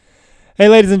Hey,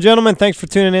 ladies and gentlemen, thanks for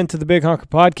tuning in to the Big Honker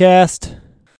Podcast.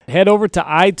 Head over to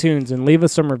iTunes and leave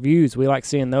us some reviews. We like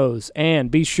seeing those.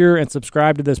 And be sure and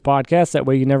subscribe to this podcast. That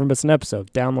way you never miss an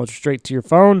episode. Download it straight to your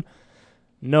phone.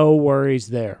 No worries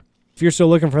there. If you're still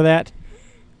looking for that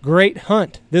great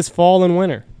hunt this fall and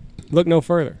winter, look no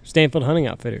further. Stanfield Hunting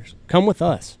Outfitters. Come with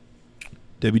us.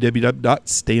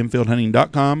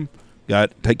 www.stanfieldhunting.com.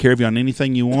 Take care of you on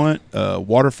anything you want.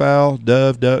 Waterfowl,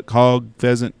 dove, duck, hog,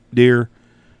 pheasant, deer.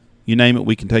 You name it,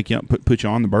 we can take you out and put you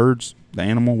on the birds, the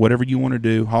animal, whatever you want to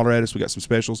do. Holler at us. We got some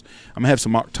specials. I'm going to have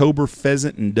some October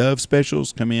pheasant and dove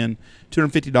specials come in.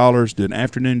 $250, do an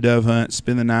afternoon dove hunt,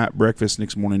 spend the night, breakfast,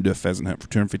 next morning do a pheasant hunt for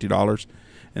 $250.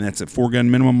 And that's a 4-gun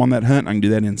minimum on that hunt. I can do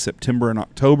that in September and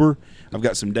October. I've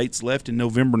got some dates left in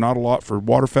November, not a lot for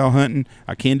waterfowl hunting.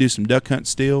 I can do some duck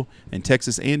hunts still in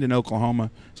Texas and in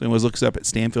Oklahoma. So anyways, look us up at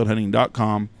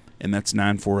stanfieldhunting.com, and that's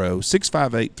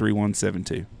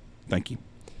 940-658-3172. Thank you.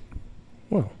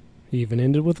 Well, you even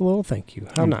ended with a little thank you.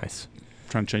 How nice.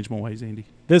 Trying to change my ways, Andy.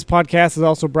 This podcast is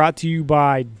also brought to you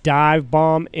by Dive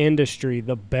Bomb Industry,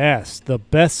 the best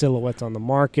silhouettes on the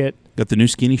market. Got the new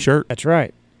skinny shirt. That's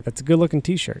right. That's a good-looking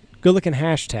T-shirt. Good-looking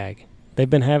hashtag. They've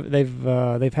had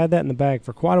that in the bag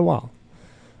for quite a while.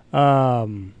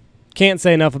 Can't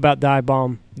say enough about Dive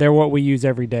Bomb. They're what we use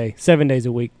every day, 7 days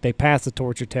a week. They pass the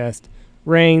torture test.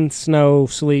 Rain, snow,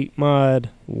 sleet, mud,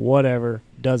 whatever,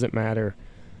 doesn't matter.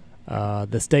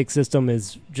 The stake system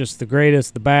is just the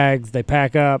greatest. The bags they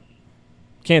pack up,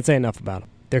 can't say enough about them.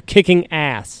 They're kicking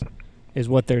ass is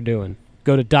what they're doing.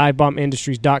 Go to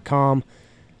divebombindustries.com.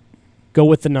 Go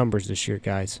with the numbers this year,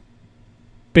 guys.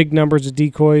 Big numbers of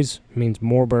decoys means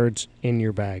more birds in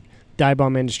your bag.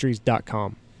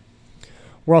 divebombindustries.com.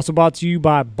 We're also brought to you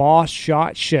by Boss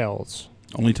Shot Shells.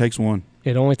 Only takes one.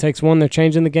 It only takes one. They're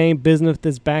changing the game. Bismuth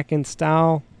is back in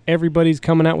style. Everybody's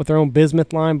coming out with their own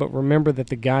bismuth line, but remember that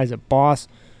the guys at Boss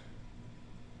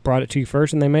brought it to you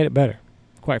first, and they made it better,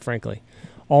 quite frankly.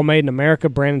 All made in America.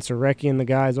 Brandon Surecki and the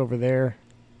guys over there.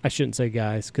 I shouldn't say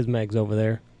guys because Meg's over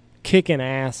there. Kicking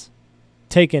ass,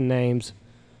 taking names.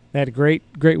 They had a great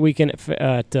weekend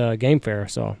at Game Fair,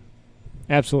 so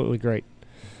absolutely great.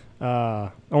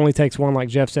 Only takes one, like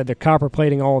Jeff said. They're copper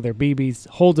plating all of their BBs.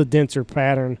 Holds a denser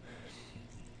pattern.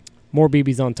 More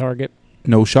BBs on target.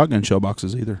 No shotgun shell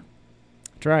boxes either.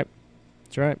 That's right.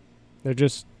 That's right. They're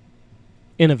just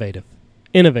innovative.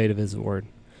 Innovative is the word.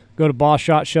 Go to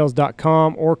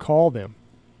bossshotshells.com or call them.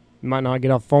 You might not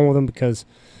get off the phone with them because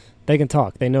they can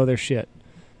talk. They know their shit.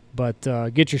 But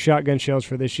get your shotgun shells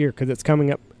for this year because it's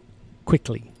coming up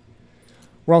quickly.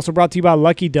 We're also brought to you by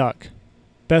Lucky Duck.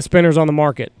 Best spinners on the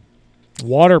market.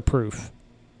 Waterproof.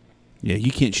 Yeah,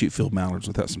 you can't shoot field mallards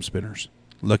without some spinners.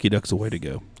 Lucky Duck's the way to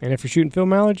go. And if you're shooting field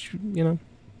mallards,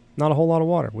 not a whole lot of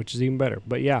water, which is even better.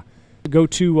 But yeah, go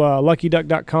to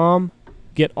luckyduck.com.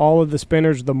 Get all of the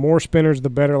spinners. The more spinners,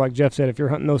 the better. Like Jeff said, if you're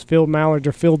hunting those field mallards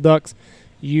or field ducks,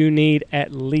 you need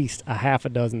at least a half a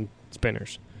dozen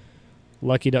spinners.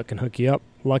 Lucky Duck can hook you up.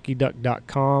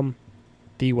 luckyduck.com,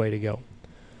 the way to go.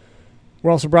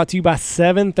 We're also brought to you by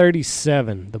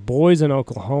 737. The boys in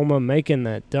Oklahoma making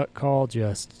that duck call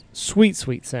just sweet,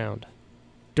 sweet sound.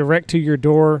 Direct to your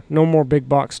door. No more big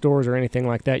box stores or anything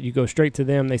like that. You go straight to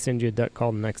them. They send you a duck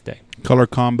call the next day. Color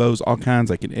combos, all kinds.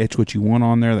 They can etch what you want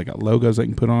on there. They got logos they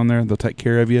can put on there. They'll take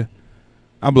care of you.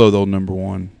 I blow the old number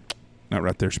one. That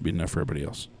right there should be enough for everybody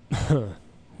else.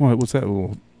 What's that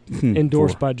little...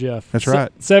 Endorsed by Jeff. That's right.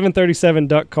 737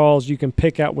 duck calls. You can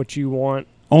pick out what you want.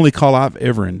 Only call I've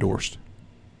ever endorsed.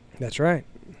 That's right.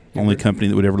 Only company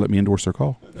that would ever let me endorse their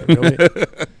call.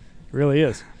 It really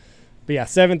is. But yeah,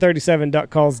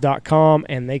 737duckcalls.com,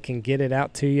 and they can get it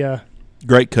out to you.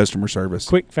 Great customer service.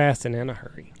 Quick, fast, and in a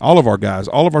hurry. All of our guys,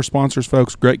 all of our sponsors,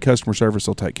 folks, great customer service.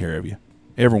 They'll take care of you.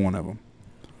 Every one of them.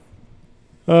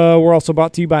 We're also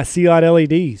brought to you by Sea Light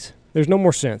LEDs. There's no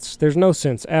more sense. There's no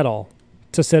sense at all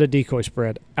to set a decoy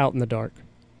spread out in the dark.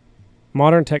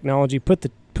 Modern technology, put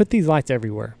these lights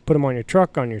everywhere. Put them on your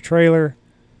truck, on your trailer.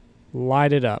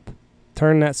 Light it up.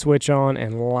 Turn that switch on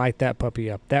and light that puppy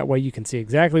up. That way you can see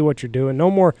exactly what you're doing. No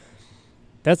more.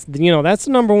 That's the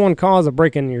number one cause of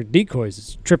breaking your decoys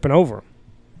is tripping over them.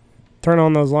 Turn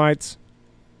on those lights.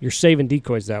 You're saving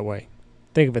decoys that way.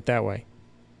 Think of it that way.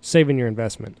 Saving your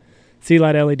investment.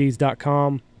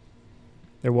 SeaLightLEDs.com.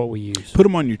 They're what we use. Put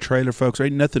them on your trailer, folks. There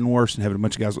ain't nothing worse than having a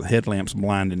bunch of guys with headlamps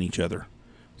blinding each other.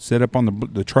 Set up on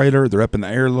the trailer. They're up in the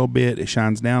air a little bit. It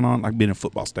shines down on it like being in a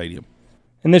football stadium.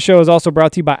 And this show is also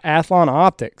brought to you by Athlon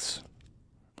Optics.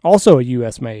 Also a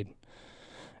U.S. made.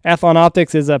 Athlon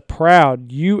Optics is a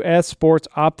proud U.S. sports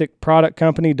optic product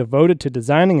company devoted to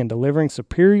designing and delivering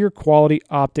superior quality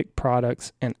optic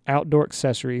products and outdoor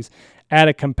accessories at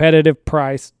a competitive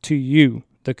price to you,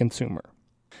 the consumer.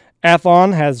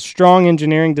 Athlon has strong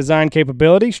engineering design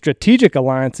capability, strategic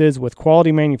alliances with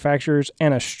quality manufacturers,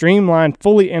 and a streamlined,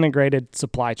 fully integrated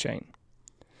supply chain.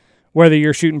 Whether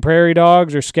you're shooting prairie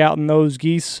dogs or scouting those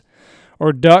geese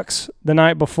or ducks the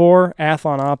night before,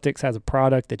 Athlon Optics has a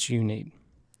product that you need.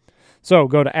 So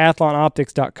go to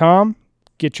athlonoptics.com,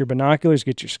 get your binoculars,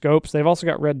 get your scopes. They've also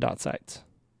got red dot sights.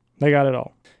 They got it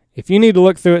all. If you need to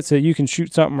look through it so you can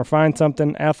shoot something or find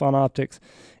something, Athlon Optics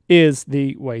is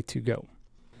the way to go.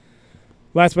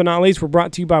 Last but not least, we're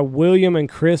brought to you by William and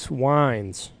Chris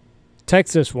Wines.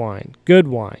 Texas wine, good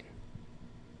wine.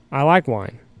 I like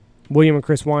wine.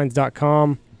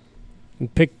 WilliamandChrisWines.com.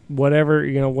 And pick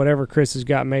whatever Chris has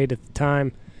got made at the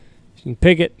time. You can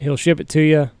pick it, he'll ship it to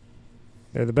you.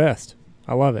 They're the best.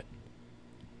 I love it.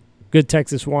 Good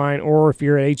Texas wine, or if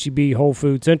you're at H-E-B, Whole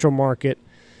Foods, Central Market,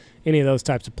 any of those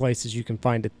types of places, you can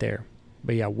find it there.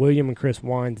 But yeah,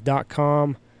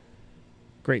 WilliamandChrisWines.com.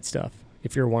 Great stuff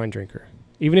if you're a wine drinker.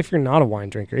 Even if you're not a wine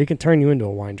drinker, it can turn you into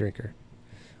a wine drinker.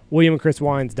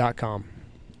 WilliamandChrisWines.com.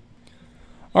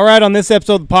 All right, on this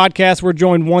episode of the podcast, we're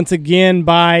joined once again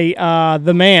by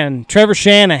the man, Trevor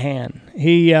Shannahan.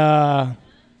 He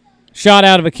shot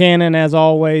out of a cannon, as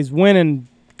always, winning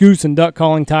goose and duck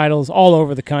calling titles all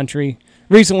over the country.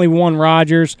 Recently won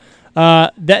Rogers.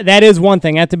 That is one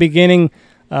thing. At the beginning,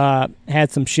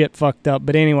 had some shit fucked up.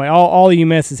 But anyway, all you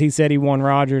misses, he said he won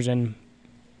Rogers and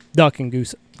duck and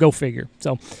goose. Go figure.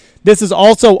 So this is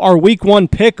also our week one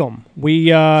pick'em. We,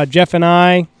 Jeff and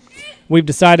I, we've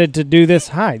decided to do this.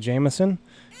 Hi, Jameson.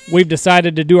 We've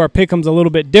decided to do our pick'ems a little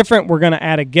bit different. We're going to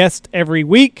add a guest every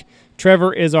week.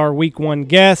 Trevor is our week one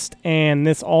guest, and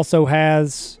this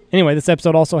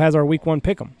episode also has our week one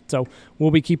pick'em. So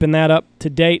we'll be keeping that up to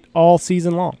date all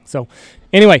season long. So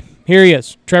anyway, here he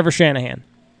is, Trevor Shannahan.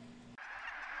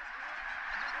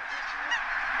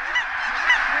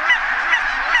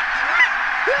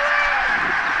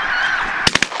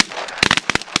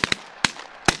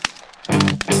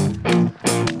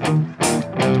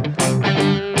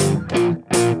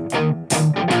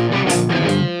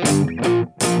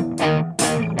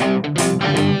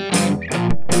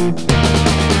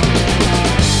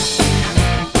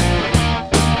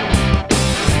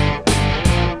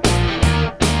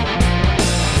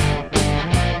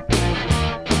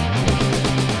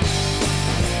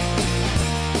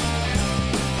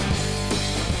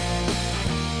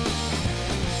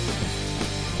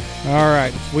 All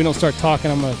right. If we don't start talking,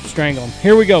 I'm going to strangle him.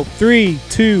 Here we go. 3,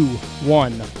 2,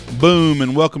 1. Boom,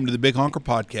 and welcome to the Big Honker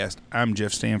Podcast. I'm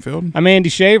Jeff Stanfield. I'm Andy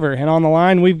Shaver, and on the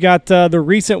line, we've got the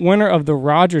recent winner of the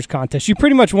Rogers contest. You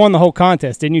pretty much won the whole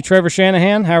contest, didn't you, Trevor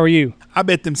Shannahan? How are you? I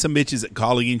bet them some bitches that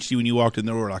call against you when you walked in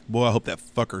the door were like, boy, I hope that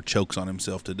fucker chokes on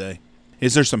himself today.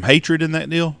 Is there some hatred in that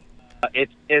deal?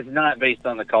 It's not based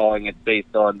on the calling. It's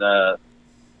based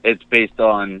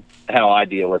on how I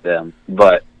deal with them.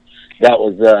 But that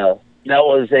was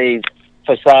a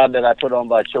facade that I put on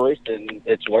by choice, and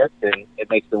it's worked, and it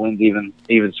makes the wins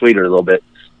even sweeter a little bit.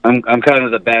 I'm kind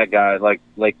of the bad guy,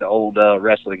 like the old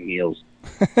wrestling heels.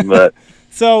 But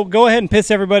so go ahead and piss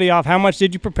everybody off. How much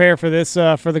did you prepare for this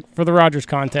for the Rogers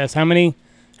contest? How many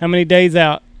days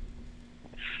out?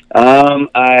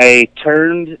 I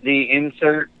turned the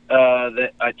insert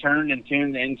I turned and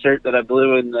tuned the insert that I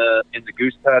blew in the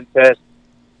goose contest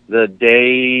the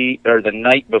day or the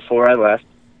night before I left.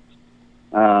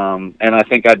 And I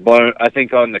think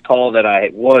on the call that I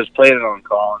was planning on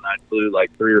calling, I blew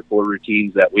like 3 or 4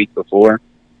 routines that week before.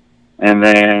 And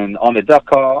then on the duck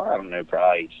call, I don't know,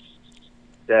 probably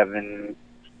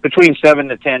between 7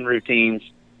 to 10 routines,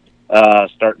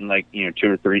 starting 2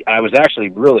 or 3. I was actually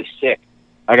really sick.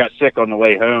 I got sick on the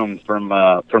way home from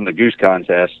the goose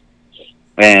contest,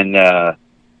 and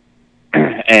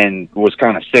was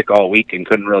kind of sick all week and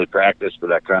couldn't really practice.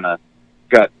 But I kind of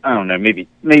got, I don't know, maybe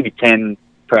 10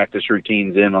 practice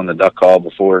routines in on the duck call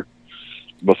before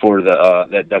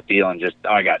that duck deal, and just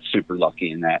I got super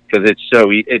lucky in that because it's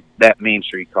so that Main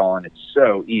Street calling, it's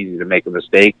so easy to make a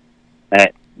mistake.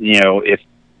 That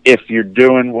if you're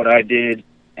doing what I did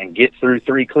and get through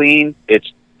 3 clean,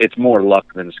 it's more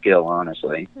luck than skill,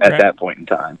 honestly, at that point in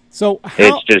time. So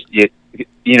it's just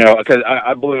because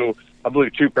I blew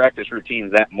 2 practice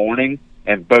routines that morning,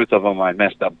 and both of them I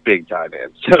messed up big time in.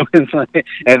 So it's like,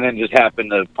 and then just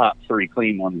happened to pop 3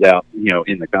 clean ones out,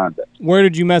 in the contest. Where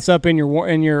did you mess up in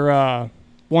your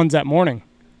ones that morning?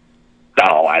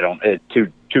 Oh, I don't.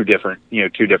 Two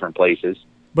different places.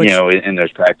 But in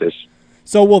those practice.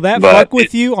 So will that But fuck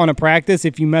with you on a practice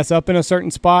if you mess up in a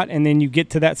certain spot and then you get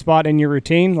to that spot in your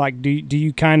routine? Like, do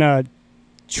you kind of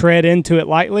tread into it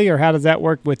lightly, or how does that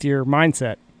work with your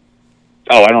mindset?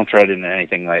 Oh, I don't tread into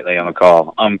anything lightly on a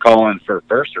call. I'm calling for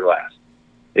first or last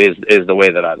is the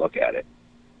way that I look at it.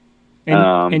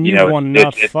 And you've won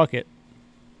enough. Fuck it.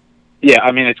 Yeah,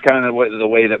 I mean, it's kind of the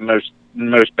way that most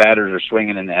batters are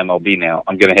swinging in the MLB now.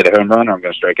 I'm going to hit a home run or I'm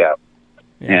going to strike out.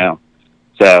 Yeah. You know,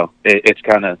 so it's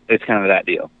kind of that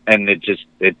deal, and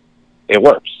it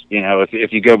works. You know,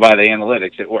 if you go by the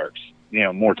analytics, it works. You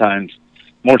know, more times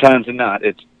than not,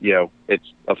 it's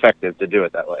effective to do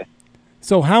it that way.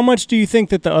 So how much do you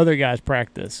think that the other guys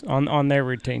practice on their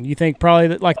routine? You think probably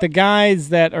that, like the guys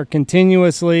that are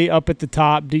continuously up at the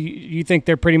top, do you think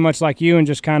they're pretty much like you and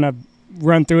just kind of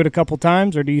run through it a couple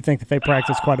times, or do you think that they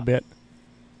practice quite a bit?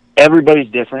 Everybody's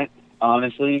different,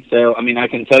 honestly. So, I mean, I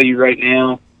can tell you right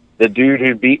now, the dude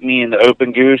who beat me in the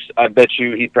open goose, I bet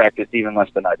you he practiced even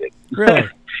less than I did. Really?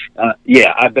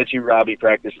 Yeah, I bet you Robbie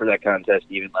practiced for that contest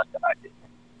even less than I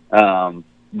did.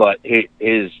 But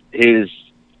his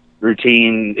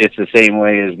routine, it's the same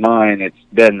way as mine. It's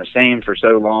been the same for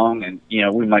so long, and you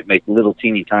know, we might make little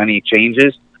teeny tiny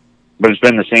changes, but it's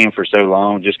been the same for so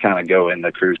long. Just kind of go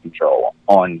into cruise control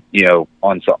on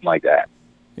something like that.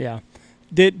 Yeah.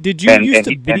 Did you used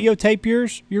to videotape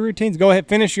your routines? Go ahead,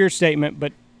 finish your statement,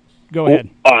 but go ahead.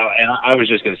 And I was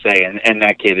just going to say, and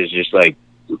that kid is just like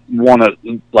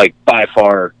by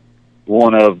far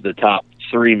one of the top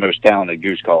 3 most talented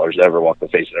goose callers that ever walked the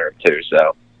face of the earth too.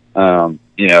 So,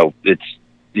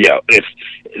 if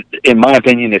in my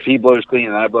opinion, if he blows clean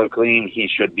and I blow clean, he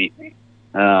should beat me.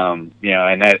 And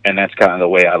that's kind of the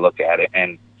way I look at it.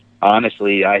 And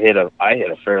honestly, I hit a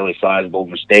fairly sizable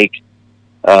mistake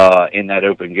in that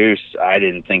open goose. I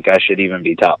didn't think I should even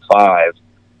be top 5,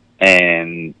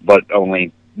 but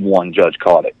only one judge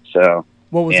caught it. So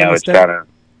what was the mistake? It's kind of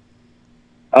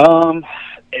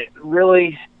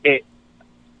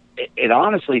it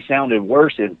honestly sounded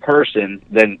worse in person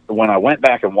than when I went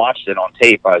back and watched it on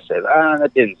tape. I said,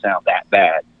 that didn't sound that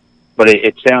bad, but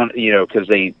it sounded, because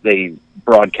they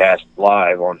broadcast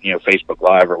live on, Facebook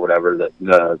Live or whatever,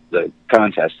 the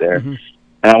contest there. Mm-hmm.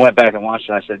 And I went back and watched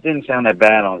it, and I said, it didn't sound that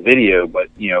bad on video, but,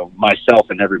 myself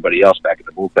and everybody else back at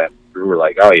the bullpen, we were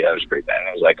like, oh, yeah, that was pretty bad. And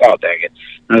I was like, oh, dang it.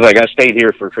 And I was like, I stayed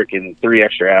here for freaking 3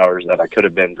 extra hours that I could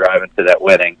have been driving to that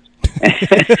wedding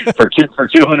for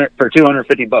 $250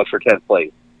 for 10th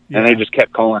place. Yeah. And they just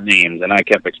kept calling names, and I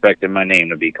kept expecting my name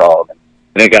to be called. And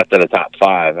it got to the top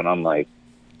 5, and I'm like,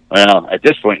 well, at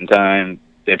this point in time,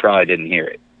 they probably didn't hear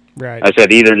it. Right. I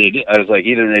said either they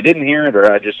didn't hear it,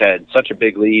 or I just had such a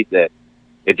big lead that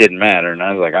it didn't matter. And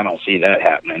I was like, I don't see that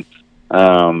happening.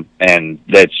 And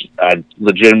I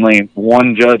legitimately,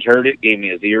 one judge heard it, gave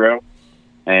me a 0.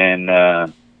 And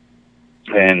the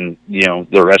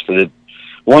rest of it,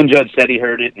 one judge said he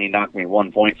heard it and he knocked me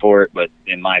 1 point for it. But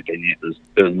in my opinion,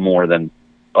 it was more than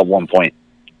a 1 point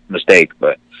mistake.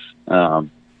 But,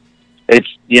 it's,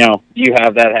 you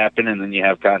have that happen, and then you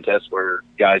have contests where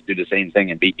guys do the same thing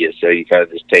and beat you. So you kind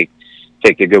of just take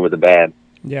the good with the bad.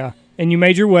 Yeah. And you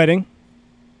made your wedding.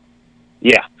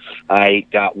 Yeah, I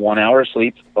got 1 hour of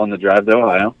sleep on the drive to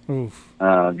Ohio. Oof.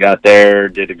 Got there,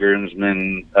 did a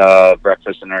groomsman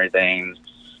breakfast and everything.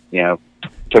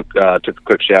 Took a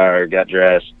quick shower, got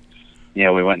dressed.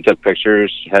 We went and took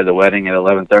pictures. Had the wedding at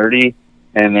 11:30,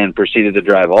 and then proceeded to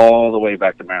drive all the way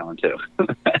back to Maryland too.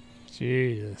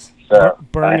 Jesus, so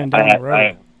burning down the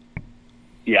road.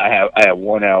 I had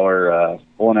 1 hour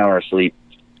of sleep,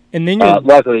 and then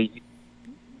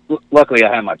Luckily,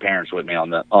 I had my parents with me on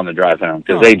the drive home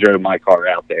because they drove my car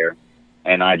out there,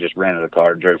 and I just rented a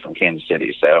car and drove from Kansas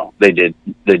City. So they did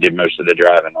most of the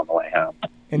driving on the way home.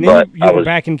 And then you were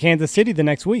back in Kansas City the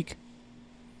next week.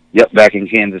 Yep, back in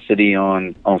Kansas City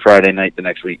on Friday night the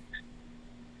next week.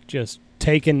 Just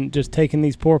taking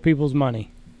these poor people's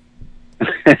money.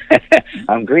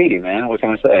 I'm greedy, man. What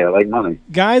can I say? I like money.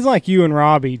 Guys like you and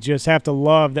Robbie just have to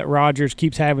love that Rogers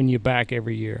keeps having you back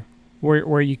every year.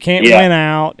 Where you can't win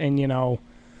out, and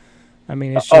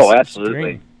it's just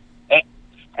absolutely.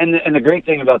 And the great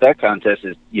thing about that contest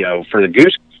is, for the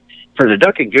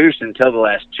duck and goose, until the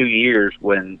last 2 years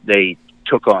when they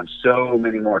took on so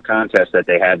many more contests that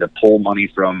they had to pull money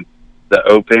from the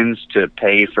opens to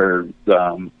pay for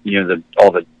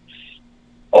all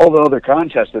the other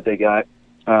contests that they got.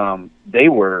 They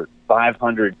were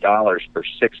 $500 for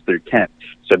 6th through 10th.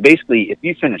 So basically, if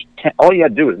you finish 10th, all you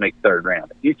had to do was make third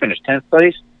round. If you finish 10th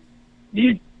place,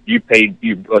 you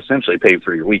essentially paid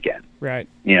for your weekend. Right.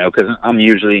 Because I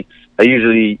usually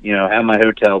have my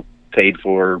hotel paid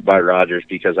for by Rogers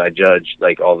because I judge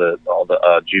like all the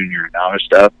junior and novice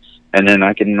stuff. and then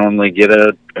I can normally get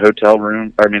a hotel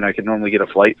room. I can normally get a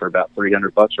flight for about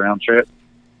 $300 round trip,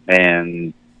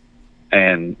 and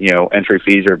entry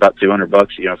fees are about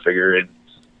 $200. Figure in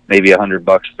maybe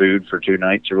 $100 food for 2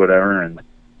 nights or whatever, and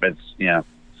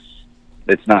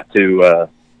it's not too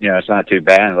it's not too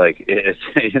bad. Like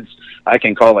it's I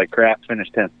can call like crap,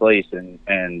 finish 10th place,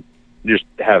 and just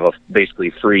have a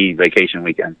basically free vacation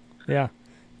weekend. Yeah,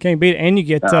 can't beat it. And you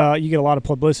get a lot of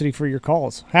publicity for your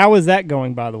calls. How is that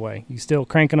going, by the way? You still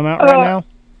cranking them out right now?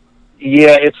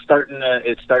 Yeah, it's starting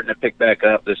to pick back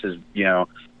up. This is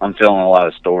I'm filling a lot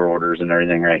of store orders and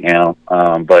everything right now.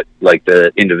 But like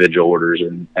the individual orders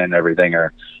and everything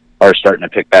are starting to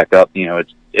pick back up.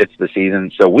 It's the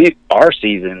season. So our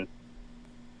season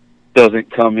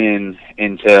doesn't come in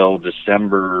until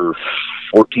December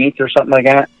 14th or something like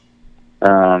that.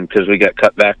 Because we got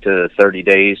cut back to 30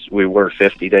 days. We were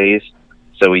 50 days.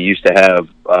 So we used to have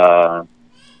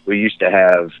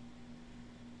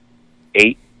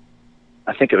 8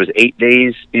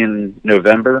 days in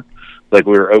November. Like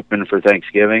we were open for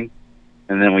Thanksgiving,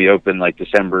 and then we opened like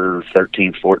December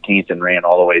 13th, 14th, and ran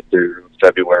all the way through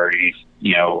February,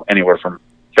 anywhere from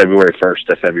February 1st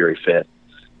to February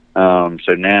 5th.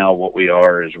 So now what we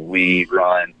are is we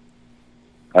run,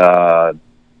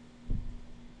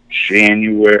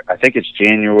 January, I think it's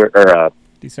January or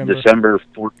December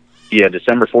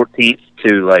 14th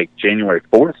to like January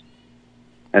 4th.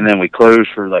 And then we close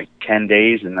for like 10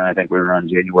 days, and then I think we run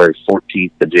January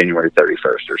 14th to January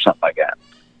 31st or something like that.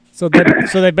 So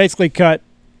they basically cut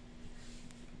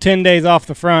 10 days off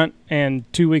the front and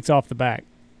 2 weeks off the back.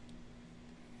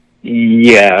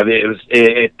 Yeah,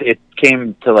 it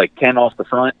came to like 10 off the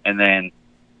front, and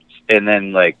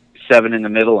then like 7 in the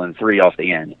middle and 3 off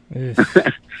the end.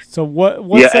 So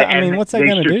what's that? I mean, what's that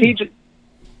going to do?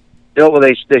 Well,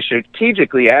 they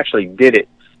strategically actually did it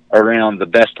around the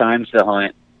best times to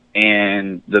hunt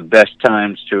and the best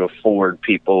times to afford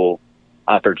people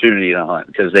opportunity to hunt,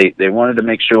 because they wanted to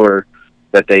make sure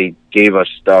that they gave us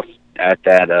stuff at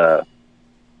that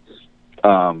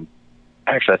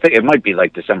actually I think it might be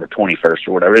like December 21st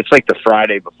or whatever. It's like the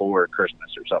Friday before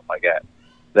Christmas or something like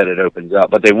that it opens up.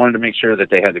 But they wanted to make sure that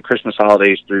they had the Christmas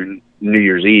holidays through New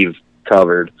Year's Eve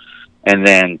covered, and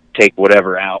then take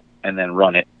whatever out and then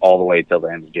run it all the way till the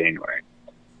end of January.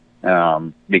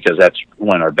 Because that's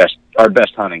when our best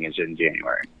hunting is in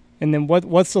January. And then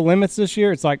what's the limits this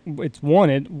year? It's like it's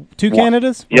two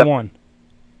Canadas or yep.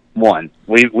 one.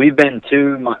 We've been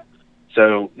 2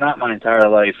 so not my entire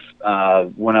life.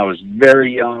 When I was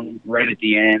very young, right at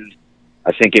the end,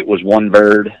 I think it was 1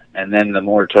 bird, and then the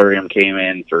moratorium came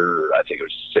in for I think it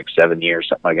was 6-7 years,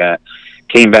 something like that.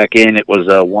 Came back in, it was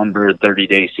a 1 bird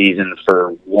 30-day season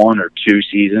for 1 or 2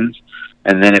 seasons.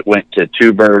 And then it went to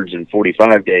 2 birds in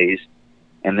 45 days.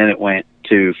 And then it went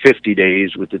to 50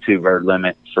 days with the 2 bird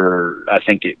limit for, I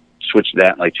think it switched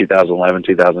that in like 2011,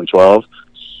 2012.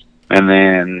 And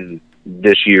then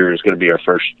this year is going to be our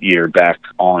first year back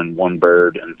on 1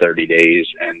 bird in 30 days.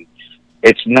 And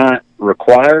it's not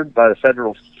required by the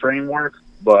federal framework,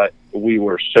 but we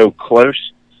were so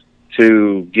close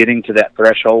to getting to that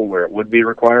threshold where it would be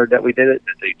required that we did it,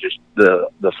 that they just,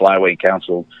 the Flyweight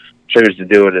Council chose to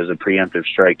do it as a preemptive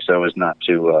strike, so as not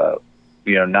to,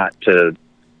 not to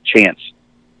chance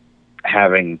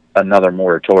having another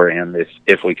moratorium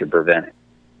if we could prevent it.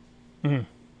 Mm-hmm.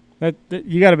 That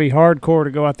you got to be hardcore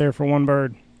to go out there for 1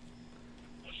 bird.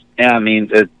 Yeah, I mean,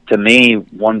 to me,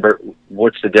 1 bird.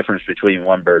 What's the difference between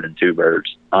 1 bird and 2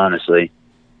 birds? Honestly,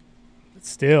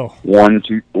 still 1,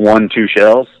 2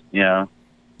 shells. Yeah.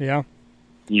 Yeah.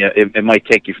 Yeah, it might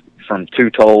take you from 2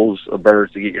 tolls of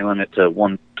birds to get your limit to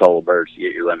 1 toll of birds to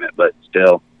get your limit, but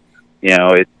still,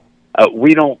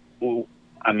 we don't.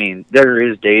 I mean, there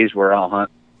is days where I'll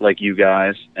hunt like you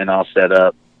guys, and I'll set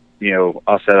up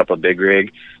a big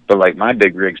rig, but like my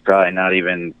big rig's probably not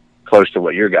even close to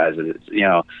what your guys is.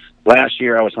 Last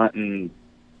year I was hunting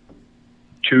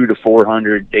 200 to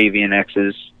 400 avian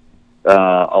X's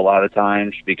a lot of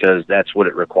times, because that's what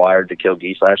it required to kill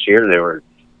geese last year.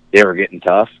 They were getting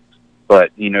tough.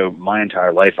 But, my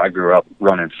entire life I grew up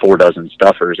running 4 dozen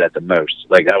stuffers at the most.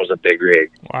 Like, that was a big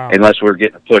rig. Wow. Unless we were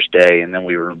getting a push day, and then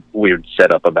we would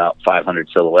set up about 500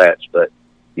 silhouettes, but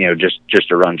just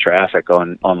to run traffic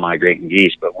on migrating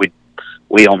geese. But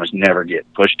we almost never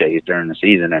get push days during the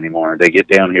season anymore. They get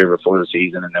down here before the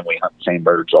season, and then we hunt the same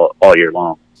birds all year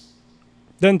long.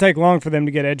 Doesn't take long for them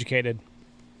to get educated.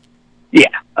 Yeah,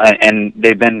 and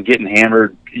they've been getting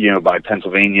hammered, by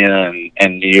Pennsylvania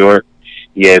and New York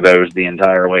yabos the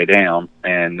entire way down,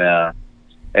 and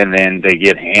then they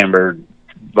get hammered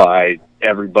by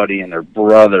everybody and their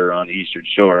brother on the Eastern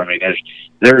Shore. I mean,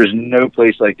 there is no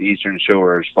place like the Eastern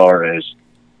Shore as far as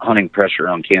hunting pressure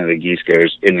on Canada geese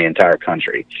goes in the entire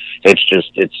country.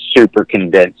 It's super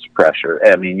condensed pressure.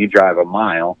 I mean, you drive a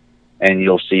mile and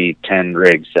you'll see 10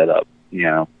 rigs set up, you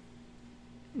know.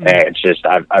 Mm-hmm. And it's just,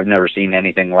 I've never seen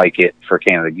anything like it for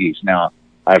Canada geese. Now,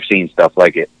 I've seen stuff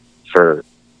like it for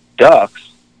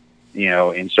ducks, you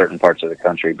know, in certain parts of the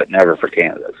country, but never for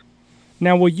Canada.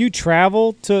 Now, will you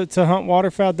travel to hunt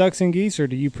waterfowl, ducks, and geese, or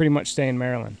do you pretty much stay in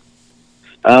Maryland?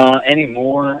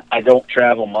 Anymore, I don't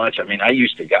travel much. I mean, I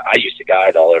used to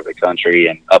guide all over the country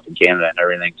and up in Canada and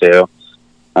everything too.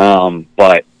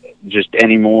 But just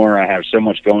anymore, I have so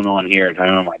much going on here at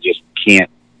home. I just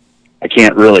can't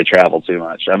really travel too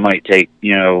much. I might take,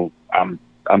 you know,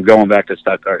 I'm going back to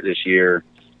Stuttgart this year,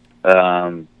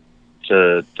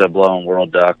 to blow on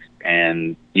world duck,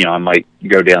 and, you know, I might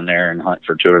go down there and hunt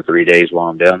for 2 or 3 days while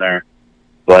I'm down there.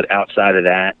 But outside of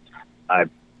that, I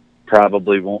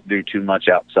probably won't do too much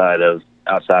outside of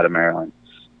Maryland.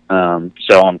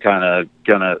 So I'm kind of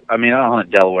I mean, I'll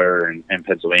hunt Delaware and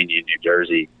Pennsylvania and New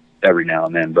Jersey every now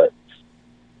and then, but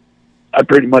I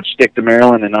pretty much stick to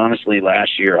Maryland. And honestly,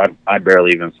 last year I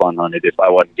barely even fun hunted. If I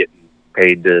wasn't getting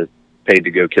paid to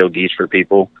go kill geese for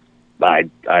people, I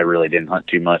really didn't hunt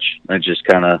too much. I just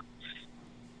kind of,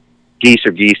 geese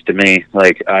are geese to me.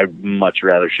 Like, I'd much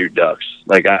rather shoot ducks.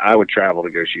 Like, I would travel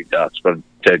to go shoot ducks, but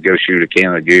to go shoot a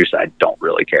Canada goose, I don't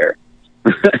really care.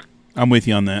 I'm with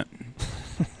you on that.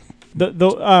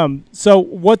 So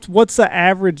what's the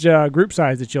average group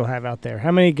size that you'll have out there?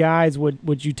 How many guys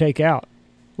would you take out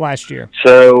last year?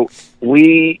 So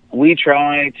we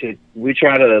try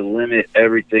to limit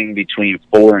everything between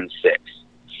 4 and 6.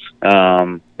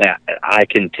 I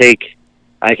can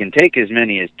take as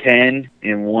many as 10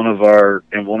 in one of our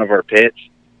pits,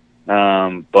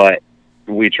 but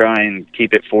we try and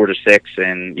keep it 4 to 6.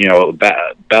 And, you know,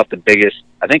 about the biggest,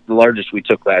 I think the largest we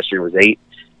took last year was 8.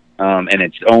 And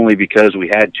it's only because we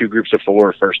had 2 groups of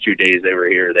 4. First 2 days they were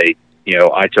here, you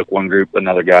know, I took one group,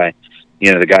 another guy,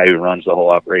 you know, the guy who runs the whole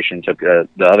operation took the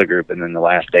other group, and then the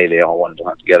last day they all wanted to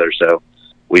hunt together. So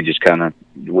we just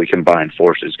we combined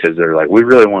forces because they're like, we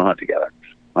really want to hunt together.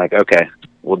 I'm like, okay,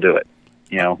 we'll do it.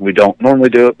 You know, we don't normally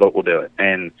do it, but we'll do it,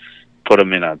 and put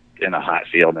them in a hot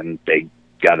field, and they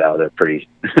got out of there pretty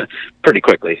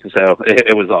quickly. So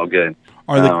it was all good.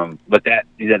 But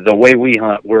the way we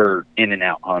hunt, we're in and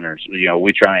out hunters. You know,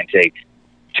 we try and take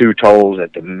 2 tolls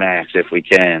at the max if we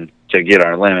can to get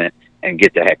our limit and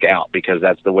get the heck out, because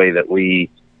that's the way that we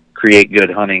create good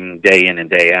hunting day in and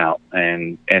day out,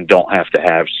 and don't have to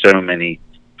have so many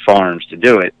farms to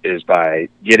do it, is by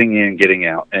getting in, getting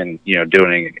out, and, you know,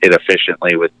 doing it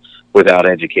efficiently without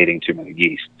educating too many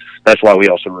geese. That's why we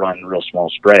also run real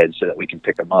small spreads so that we can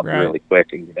pick them up really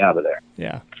quick and get out of there.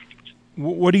 Yeah.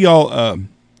 What do y'all?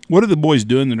 What are the boys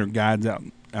doing that are guides out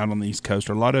on the East Coast?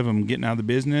 Are a lot of them getting out of the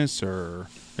business, or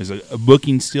is a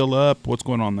booking still up? What's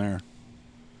going on there?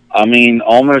 I mean,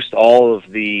 almost all of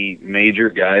the major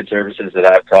guide services that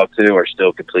I've talked to are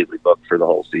still completely booked for the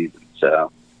whole season. So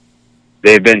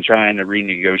they've been trying to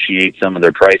renegotiate some of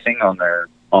their pricing on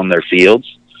their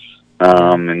fields.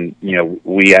 And, you know,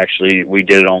 we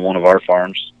did it on one of our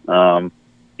farms.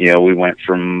 You know, we went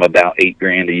from about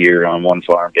 $8,000 a year on one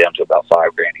farm down to about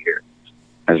 $5,000 a year.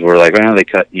 As we're like, well,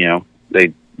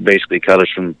 they basically cut us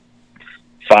from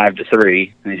 5 to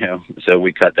 3, you know, so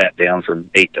we cut that down from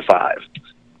 8 to 5.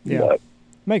 Yeah. But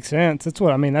makes sense.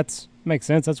 Makes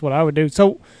sense. That's what I would do.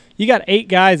 So you got 8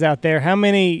 guys out there. How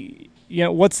many, you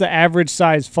know, what's the average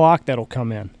size flock that'll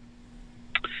come in?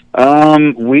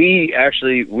 We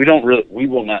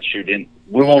will not shoot in.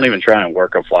 We won't even try and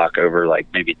work a flock over like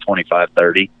maybe 25,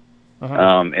 30,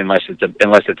 unless it's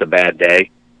a bad day.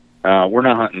 We're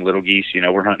not hunting little geese. You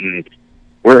know, we're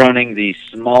hunting the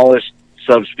smallest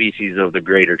subspecies of the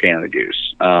greater Canada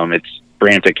goose. It's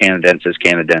Branta canadensis.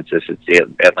 It's the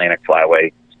Atlantic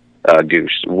flyway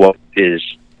goose. What is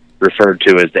referred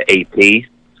to as the AP,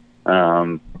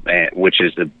 which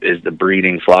is the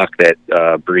breeding flock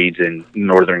that breeds in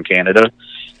northern Canada.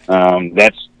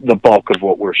 That's the bulk of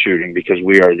what we're shooting, because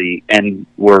we are the end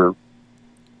of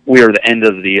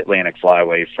the Atlantic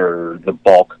flyway for the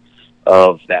bulk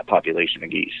of that population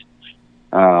of geese.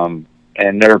 And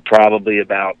they're probably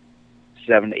about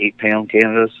 7 to 8 pound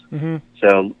Canadas. Mm-hmm.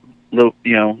 So a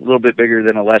little bit bigger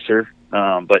than a lesser,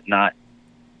 but not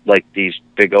like these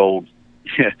big old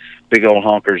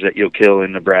honkers that you'll kill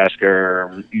in Nebraska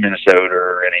or Minnesota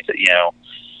or anything. You know,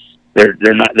 they're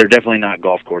definitely not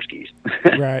golf course geese.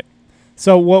 Right.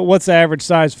 So what's the average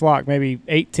size flock? Maybe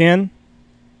 8, 10?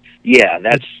 Yeah,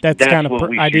 that's kind of what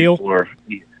we ideal. shoot for.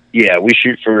 Yeah, we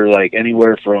shoot for like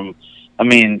anywhere from I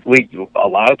mean, a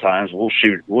lot of times we'll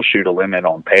shoot a limit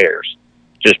on pairs,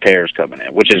 just pairs coming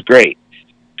in, which is great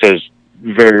because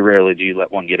very rarely do you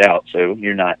let one get out, so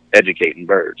you're not educating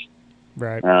birds.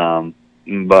 Right.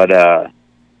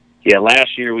 Yeah,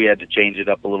 last year we had to change it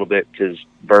up a little bit because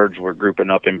birds were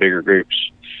grouping up in bigger groups.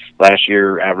 Last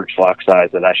year, average flock size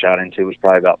that I shot into was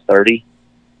probably about 30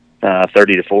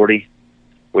 to 40,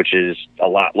 which is a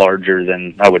lot larger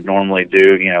than I would normally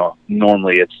do. You know,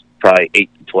 normally it's probably 8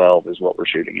 to 12 is what we're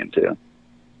shooting into.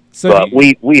 So but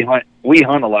we hunt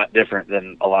a lot different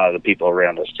than a lot of the people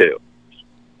around us too.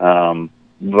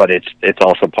 But it's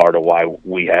also part of why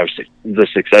we have the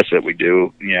success that we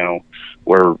do. You know,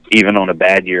 we're even on a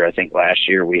bad year. I think last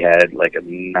year we had like a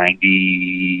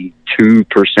 92%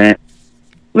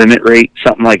 limit rate,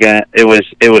 something like that. It was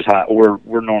hot.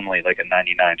 We're normally like a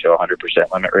 99 to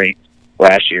 100% limit rate.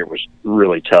 Last year was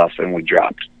really tough, and we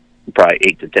dropped probably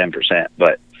 8 to 10%.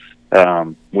 But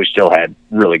we still had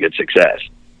really good success.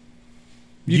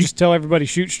 You just tell everybody,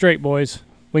 shoot straight, boys.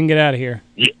 We can get out of here.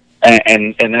 Yeah.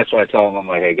 And that's why I tell them, I'm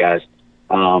like, hey guys,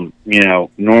 you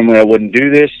know, normally I wouldn't do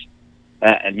this.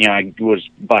 And you know, I was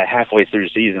by halfway through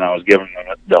the season, I was giving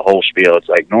them the whole spiel. It's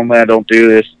like, normally I don't do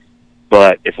this,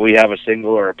 but if we have a single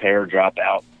or a pair drop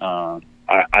out,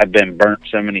 I've been burnt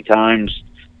so many times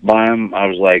by them. I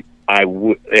was like, I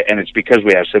would, and it's because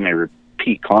we have so many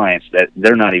repeat clients that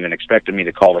they're not even expecting me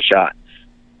to call a shot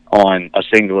on a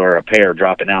single or a pair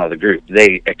dropping out of the group.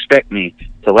 They expect me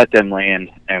to let them land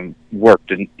and work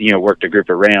the group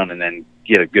around and then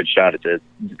get a good shot at a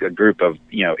group of,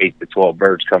 8 to 12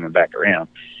 birds coming back around.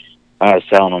 I was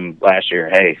telling them last year,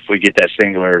 hey, if we get that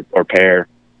single or pair,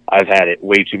 I've had it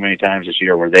way too many times this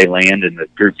year where they land and the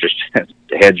group just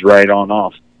heads right on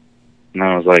off. And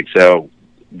I was like, so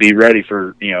be ready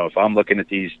for, if I'm looking at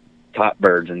these top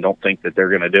birds and don't think that they're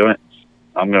going to do it,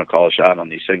 I'm going to call a shot on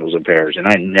these singles and pairs. And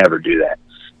I never do that.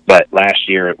 But last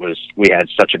year we had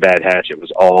such a bad hatch. It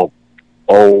was all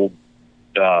old,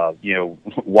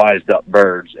 wised up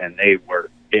birds, and they were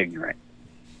ignorant.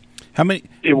 How many?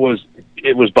 It was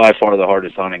by far the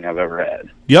hardest hunting I've ever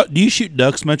had. Do you shoot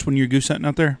ducks much when you're goose hunting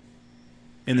out there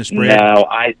in the spread? No,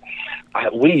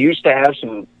 we used to have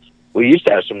some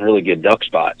really good duck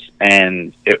spots,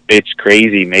 and it's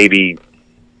crazy. Maybe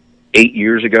 8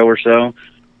 years ago or so,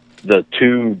 the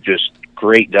two just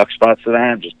great duck spots that I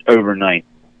had just overnight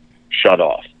shut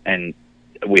off, and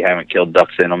we haven't killed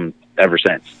ducks in them ever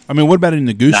since. I mean, what about in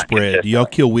the goose spread? Do y'all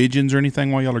kill widgeons or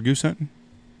anything while y'all are goose hunting?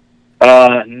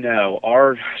 No.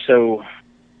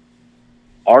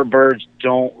 Our birds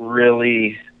don't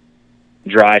really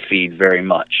dry feed very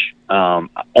much on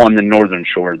the northern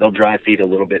shore. They'll dry feed a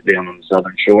little bit down on the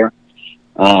southern shore,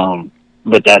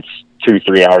 but that's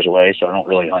 2-3 hours away, so I don't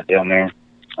really hunt down there.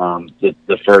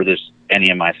 The furthest any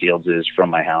of my fields is from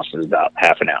my house is about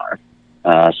half an hour.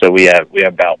 So we have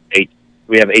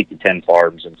 8 to 10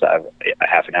 farms inside a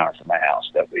half an hour from my house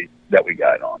that we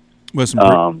guide on. Well,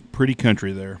 some pretty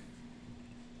country there.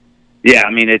 Yeah,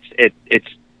 I mean it's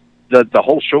the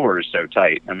whole shore is so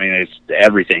tight. I mean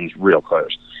everything's real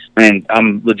close. I mean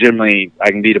I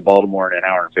can be to Baltimore in an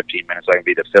hour and 15 minutes. I can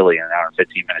be to Philly in an hour and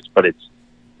 15 minutes. But it's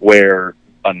where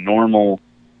a normal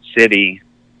city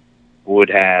would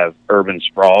have urban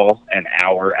sprawl an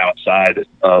hour outside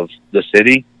of the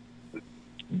city.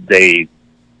 They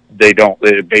don't.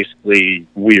 Basically,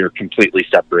 we are completely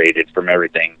separated from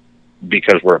everything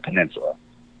because we're a peninsula.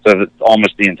 So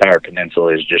almost the entire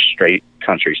peninsula is just straight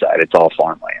countryside. It's all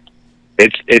farmland.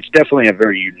 It's definitely a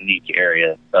very unique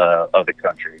area of the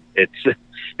country.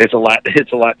 It's a lot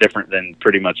different than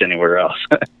pretty much anywhere else.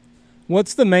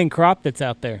 What's the main crop that's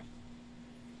out there?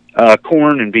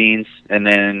 Corn and beans, and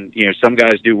then some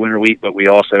guys do winter wheat, but we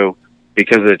also,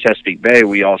 because of the Chesapeake Bay,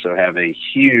 we also have a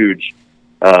huge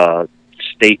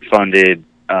state-funded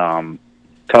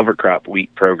cover crop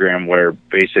wheat program where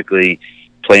basically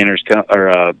farmers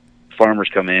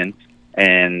come in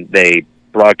and they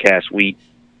broadcast wheat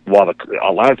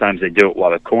a lot of times they do it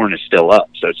while the corn is still up,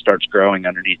 so it starts growing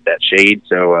underneath that shade,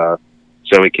 so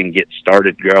it can get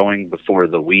started growing before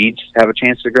the weeds have a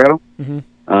chance to grow.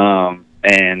 Mm-hmm.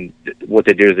 And what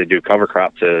they do is they do cover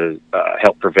crop to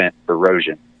help prevent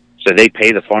erosion. So they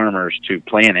pay the farmers to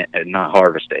plant it and not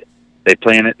harvest it. They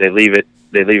plant it, they leave it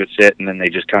sit, and then they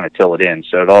just kind of till it in.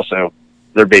 So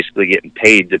they're basically getting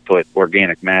paid to put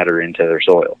organic matter into their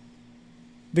soil.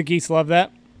 The geese love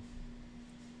that.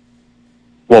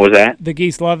 What was that? The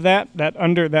geese love that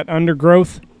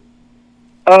undergrowth.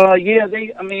 Yeah, they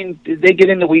get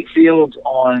in the wheat fields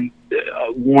on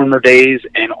warmer days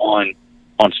and on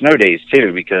snow days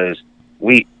too, because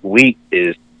wheat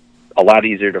is a lot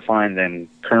easier to find than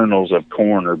kernels of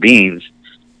corn or beans.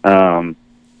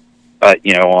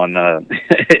 on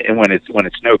and when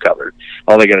it's snow covered.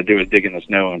 All they got to do is dig in the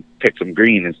snow and pick some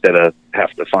green instead of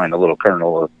have to find a little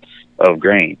kernel of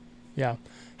grain. Yeah.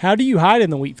 How do you hide in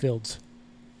the wheat fields?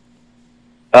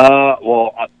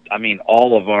 Well, I mean,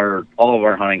 all of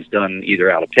our hunting's done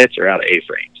either out of pits or out of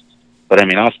A-frames. But I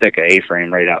mean, I'll stick an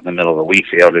A-frame right out in the middle of the wheat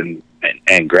field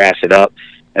and grass it up,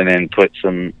 and then put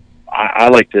some. I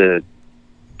like to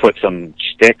put some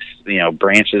sticks,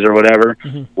 branches or whatever,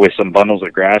 with some bundles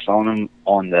of grass on them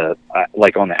on the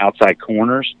outside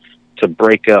corners to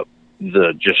break up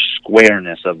the just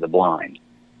squareness of the blind,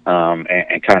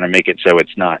 and kind of make it so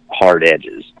it's not hard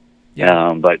edges.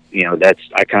 Yeah. But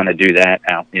I kind of do that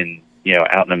out in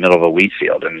the middle of a wheat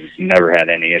field, and never had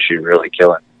any issue really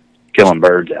killing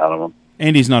birds out of them.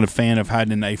 Andy's not a fan of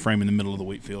hiding an A-frame in the middle of the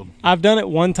wheat field. I've done it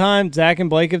one time. Zach and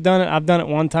Blake have done it. I've done it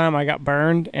one time. I got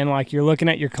burned, and you're looking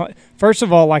at your first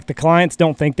of all, the clients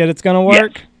don't think that it's going to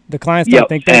work. Yeah. The clients don't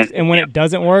think that, and when it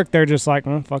doesn't work, they're just like,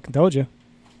 "Fucking told you."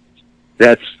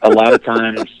 That's a lot of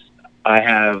times. I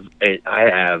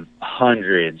have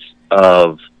hundreds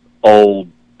of old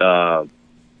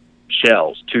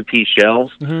shells, 2-piece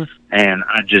shells, and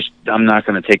I'm not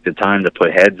going to take the time to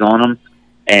put heads on them.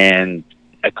 And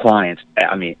clients,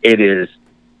 I mean, it is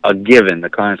a given. The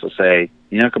clients will say,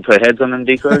 "You're not going to put heads on them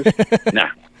decoys?" Nah.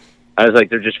 I was like,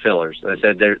 "They're just fillers." I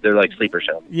said, "They're like sleeper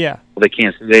shells." Yeah. Well, they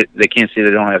can't see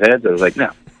they don't have heads. I was like,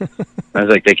 "No." I was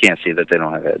like, "They can't see that they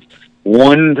don't have heads."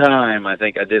 One time, I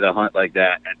think I did a hunt like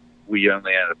that, and we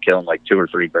only ended up killing 2 or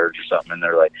 3 birds or something. And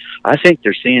they're like, "I think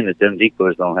they're seeing that them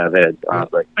decoys don't have heads." I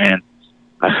was like, "Man,"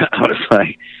 I was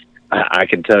like, I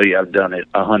can tell you I've done it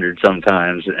 100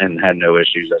 sometimes and had no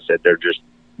issues. I said,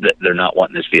 they're not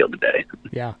wanting this field today.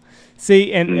 Yeah.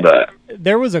 See, and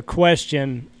there was a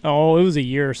question, it was a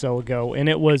year or so ago, and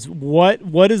it was, what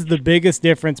is the biggest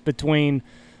difference between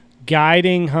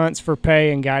guiding hunts for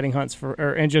pay and guiding hunts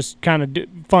and just kind of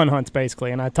fun hunts,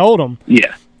 basically? And I told them,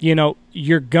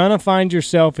 you're going to find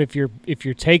yourself, if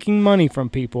you're taking money from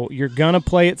people, you're going to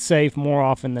play it safe more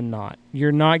often than not.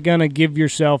 You're not going to give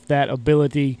yourself that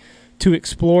ability to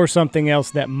explore something else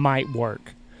that might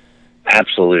work.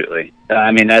 Absolutely.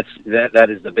 I mean, that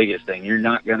is the biggest thing. You're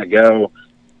not going to go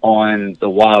on the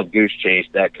wild goose chase.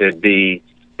 It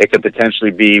could potentially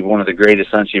be one of the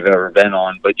greatest hunts you've ever been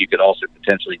on, but you could also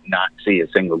potentially not see a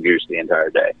single goose the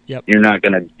entire day. Yep. You're not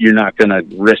going to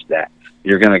risk that.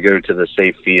 You're going to go to the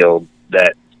safe field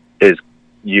that is,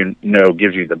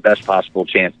 gives you the best possible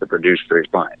chance to produce for your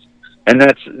clients. And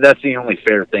that's the only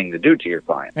fair thing to do to your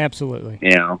client. Absolutely.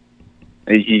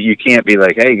 You can't be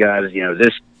like, "Hey guys,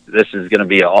 this is going to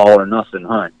be an all or nothing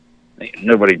hunt."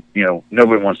 Nobody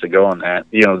wants to go on that.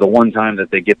 The one time that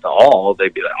they get the all,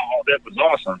 they'd be like, "Oh, that was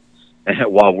awesome." And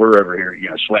while we're over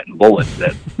here, sweating bullets,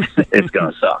 that it's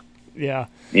going to suck. Yeah.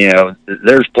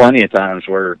 There's plenty of times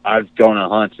where I've gone on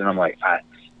hunts and I'm like,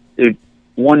 dude,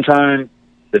 one time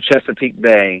the Chesapeake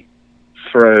Bay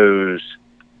froze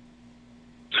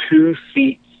 2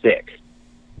 feet thick.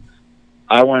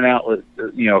 I went out with,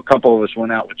 a couple of us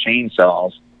went out with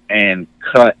chainsaws and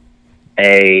cut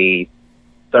a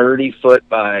 30-foot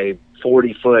by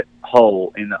 40-foot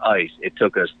hole in the ice. It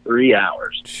took us 3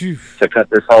 hours to cut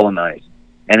this hole in the ice.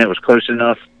 And it was close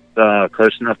enough to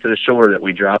the shore that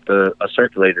we dropped a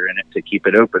circulator in it to keep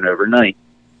it open overnight,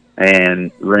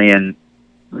 and ran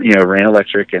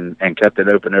electric and kept it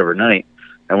open overnight.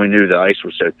 And we knew the ice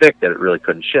was so thick that it really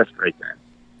couldn't shift right there.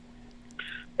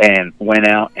 And went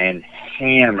out and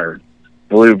hammered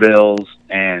bluebills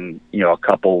and a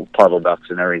couple puddle ducks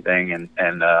and everything, and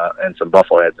some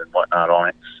buffleheads and whatnot on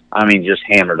it. I mean, just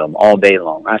hammered them all day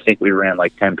long. I think we ran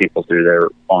 10 people through there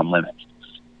on limits.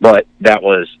 But that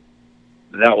was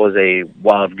a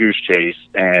wild goose chase,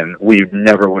 and we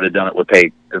never would have done it with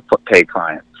paid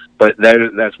clients. But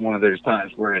that's one of those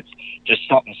times where it's just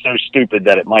something so stupid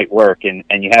that it might work, and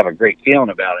you have a great feeling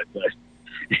about it, but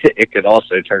it could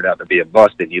also turn out to be a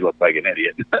bust and you look like an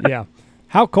idiot. Yeah.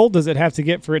 How cold does it have to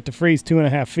get for it to freeze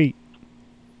 2.5 feet?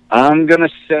 I'm going to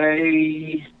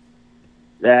say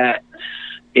that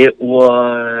it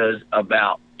was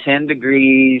about 10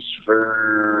 degrees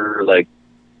for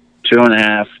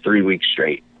 2.5, 3 weeks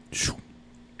straight.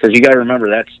 Because you got to remember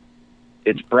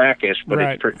it's brackish, but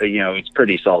right. It's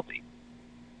pretty salty.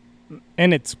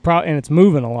 And it's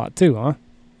moving a lot too, huh?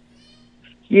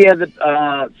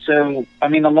 Yeah. So I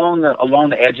mean, along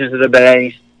the edges of the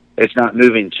bay, it's not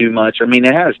moving too much. I mean,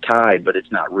 it has tide, but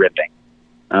it's not ripping.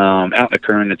 Out in the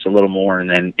current, it's a little more, and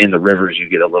then in the rivers, you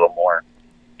get a little more.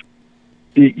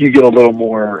 You get a little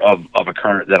more of a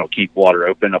current that'll keep water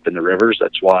open up in the rivers.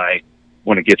 That's why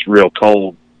when it gets real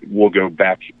cold, we'll go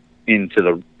back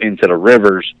into the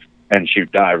rivers and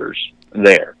shoot divers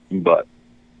there. But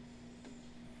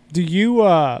Do you?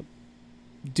 I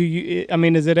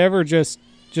mean, is it ever just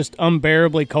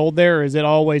unbearably cold there, or is it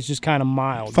always just kind of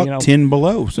mild? Fuck, 10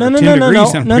 below. So No. 10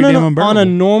 degrees sounds pretty damn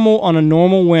unbearable. On a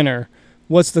normal winter,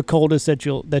 what's the coldest that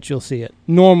you'll see it?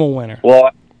 Normal winter.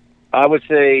 well, I would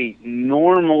say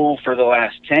normal for the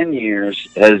last 10 years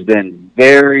has been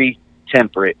very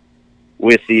temperate,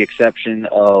 with the exception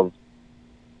of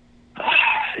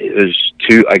it was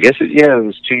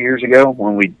 2 years ago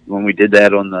when we did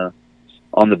that on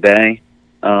the bay.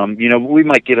 We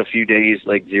might get a few days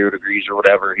like 0 degrees or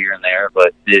whatever here and there,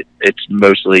 but it's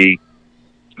mostly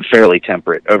fairly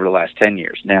temperate over the last 10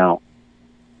 years. Now,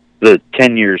 the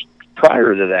 10 years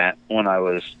prior to that, when I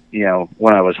was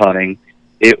hunting,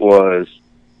 it was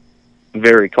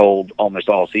very cold almost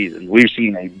all season. We've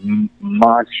seen a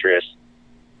monstrous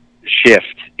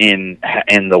shift in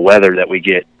the weather that we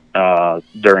get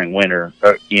during winter,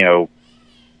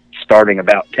 starting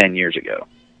about 10 years ago.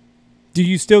 Do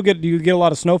you get a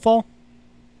lot of snowfall?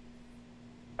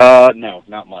 No,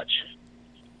 not much.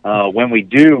 When we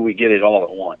do, we get it all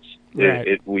at once.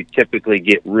 Right. We typically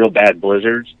get real bad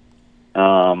blizzards,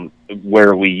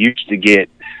 where we used to get,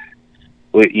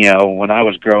 when I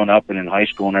was growing up and in high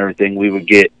school and everything, we would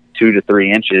get 2 to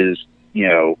 3 inches,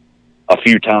 a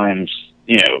few times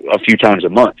a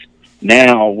month.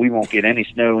 Now we won't get any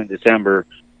snow in December.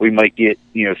 We might get,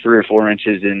 3 or 4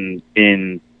 inches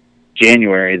in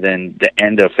January. Then the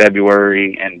end of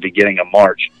February and beginning of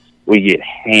March, we get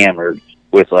hammered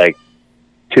with like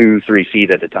 2-3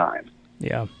 feet at a time.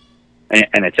 Yeah.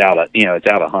 And it's out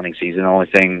of hunting season.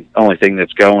 The only thing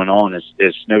that's going on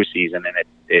is snow season, and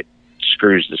it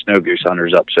screws the snow goose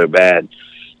hunters up so bad,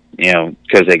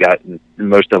 because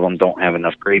most of them don't have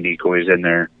enough gray decoys in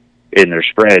their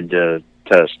spread to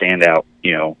stand out,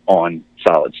 on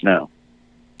solid snow.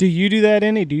 Do you do that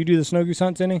any? Do you do the snow goose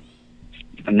hunts any?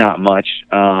 Not much.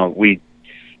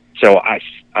 So I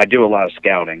do a lot of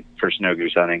scouting for snow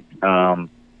goose hunting.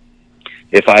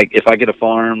 If I get a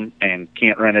farm and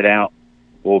can't rent it out,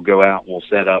 we'll go out and we'll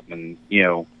set up and,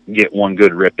 get one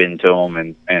good rip into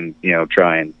them and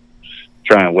try and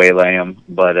waylay them.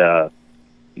 But,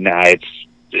 it's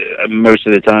most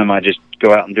of the time I just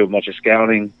go out and do a bunch of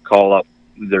scouting, call up.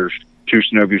 There's 2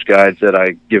 snow goose guides that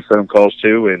I give phone calls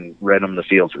to and rent them the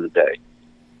field for the day.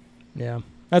 Yeah.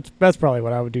 That's probably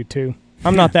what I would do too.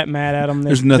 I'm not that mad at them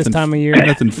this time of year.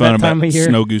 Nothing fun about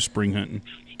snow goose spring hunting.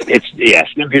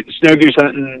 Snow goose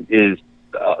hunting is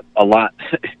a lot.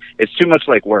 It's too much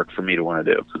like work for me to want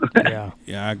to do.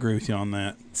 Yeah, I agree with you on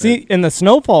that. See, and the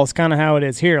snowfall is kind of how it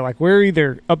is here. Like, we're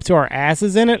either up to our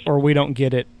asses in it or we don't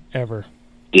get it ever.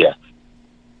 Yeah.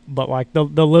 But like the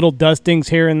little dustings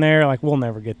here and there, like, we'll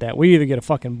never get that. We either get a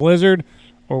fucking blizzard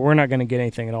or we're not going to get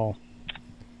anything at all.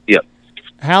 Yep.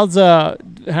 How's the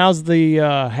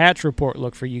hatch report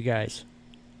look for you guys?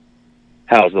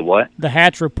 How's the what? The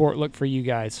hatch report look for you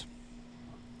guys.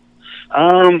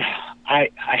 I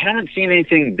haven't seen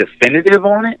anything definitive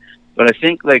on it, but I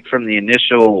think like from the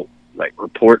initial like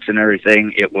reports and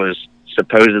everything, it was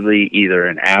supposedly either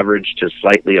an average to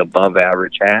slightly above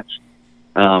average hatch.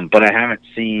 But I haven't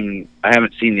seen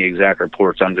the exact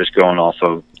reports. I'm just going off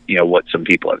of, what some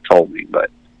people have told me, but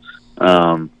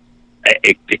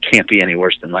it can't be any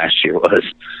worse than last year was.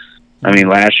 I mean,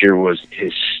 last year was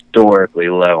historically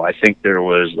low. I think there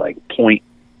was like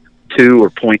 0.2 or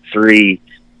 0.3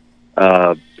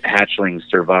 hatchlings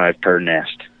survived per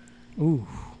nest. Ooh.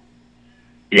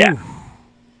 Yeah. Ooh.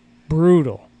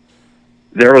 Brutal.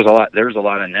 There was a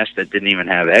lot of nests that didn't even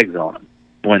have eggs on them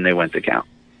when they went to count.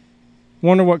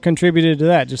 Wonder what contributed to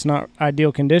that? Just not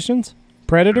ideal conditions?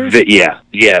 Predators? Yeah.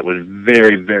 It was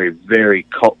very, very, very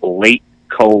late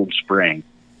cold spring.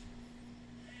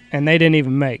 And they didn't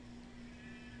even make.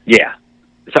 Yeah.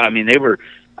 So I mean, they were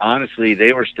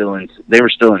still in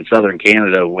southern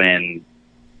Canada when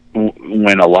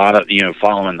a lot of,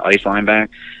 following the ice line back,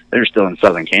 they were still in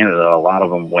southern Canada, a lot of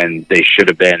them when they should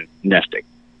have been nesting.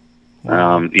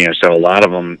 Wow. So a lot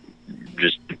of them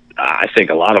I think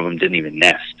a lot of them didn't even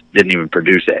nest, didn't even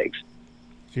produce eggs.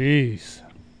 Jeez.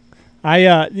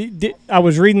 I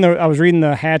was reading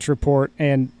the hatch report,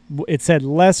 and it said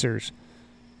lessers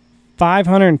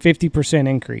 550%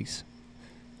 increase.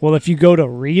 Well, if you go to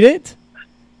read it,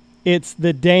 it's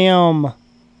the damn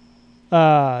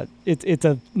it's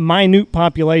a minute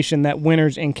population that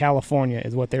winters in California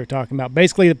is what they were talking about.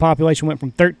 Basically, the population went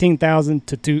from 13,000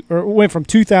 went from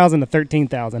 2,000 to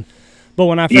 13,000. But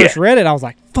when I first read it, I was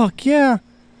like, "Fuck yeah,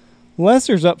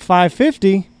 lesser's up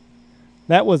 550."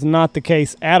 That was not the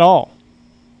case at all.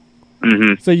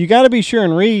 Mm-hmm. So you got to be sure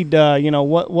and read,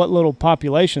 what little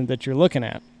population that you're looking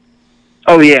at.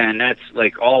 Oh yeah, and that's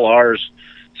like all ours.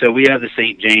 So we have the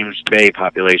St. James Bay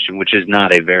population, which is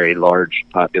not a very large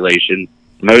population.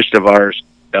 Most of ours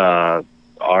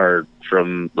are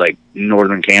from like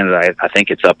northern Canada. I think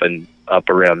it's up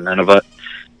around Nunavut.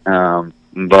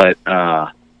 But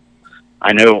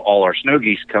I know all our snow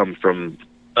geese come from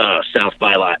South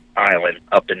Bylot Island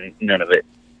up in Nunavut.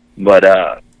 But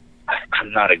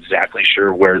I'm not exactly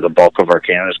sure where the bulk of our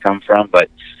Canadas come from.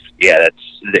 But yeah,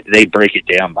 they break it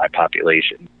down by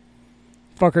population.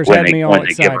 Fuckers had me all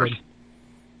excited.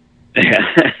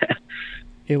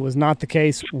 It was not the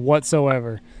case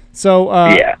whatsoever. So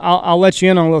I'll let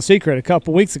you in on a little secret. A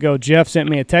couple weeks ago, Jeff sent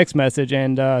me a text message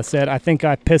and said, I think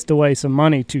I pissed away some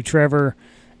money to Trevor,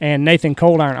 and Nathan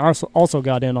Coldiron also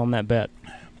got in on that bet.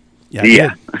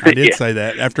 Yeah, I did say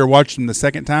that. After watching them the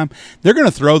second time, they're going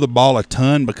to throw the ball a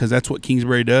ton because that's what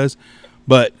Kingsbury does,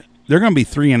 but they're going to be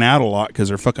 3 and out a lot because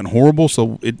they're fucking horrible.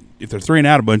 So if they're 3 and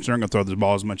out a bunch, they're not going to throw the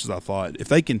ball as much as I thought. If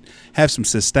they can have some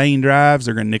sustained drives,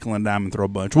 they're going to nickel and dime and throw a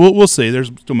bunch. We'll see. There's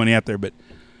still money out there, but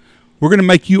we're going to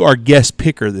make you our guest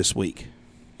picker this week.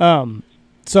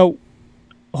 So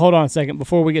hold on a second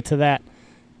before we get to that.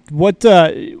 What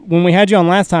when we had you on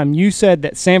last time, you said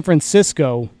that San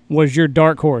Francisco was your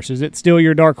dark horse. Is it still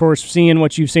your dark horse, seeing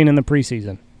what you've seen in the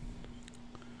preseason?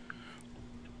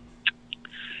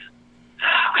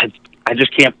 I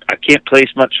just can't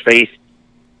place much faith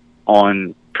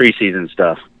on preseason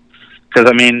stuff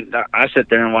because I sit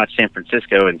there and watch San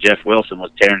Francisco, and Jeff Wilson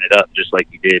was tearing it up just like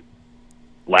he did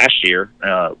last year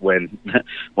when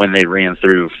they ran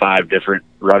through 5 different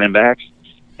running backs,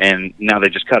 and now they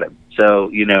just cut him. So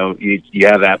you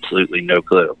have absolutely no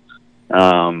clue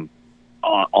on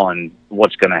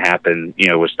what's going to happen,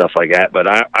 with stuff like that. But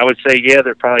I would say, yeah,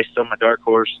 they're probably still my dark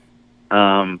horse.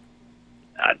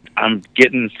 I'm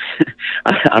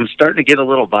starting to get a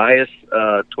little biased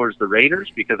towards the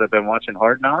Raiders because I've been watching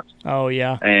Hard Knocks. Oh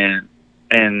yeah, and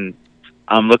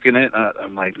I'm looking at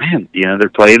I'm like, man, they're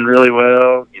playing really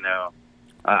well.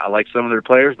 I like some of their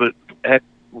players, but heck,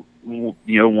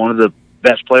 one of the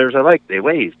best players I like, they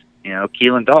waived.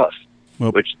 Keelan Doss,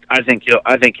 which I think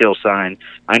he'll sign.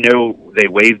 I know they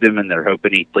waived him and they're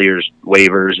hoping he clears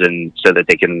waivers and so that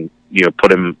they can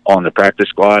put him on the practice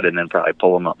squad and then probably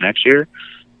pull him up next year.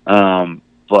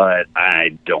 But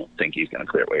I don't think he's going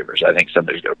to clear waivers. I think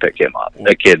somebody's going to pick him up.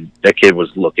 That kid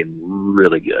was looking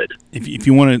really good. If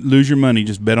you want to lose your money,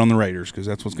 just bet on the Raiders because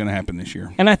that's what's going to happen this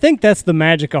year. And I think that's the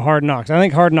magic of Hard Knocks. I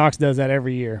think Hard Knocks does that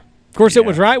every year. Of course, It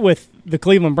was right with the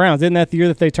Cleveland Browns. Isn't that the year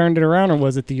that they turned it around, or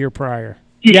was it the year prior?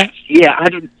 Yeah. I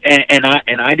didn't, and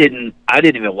I didn't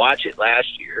even watch it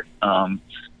last year.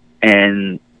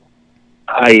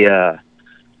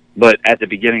 But at the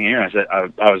beginning of the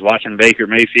year, I was watching Baker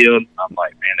Mayfield. I'm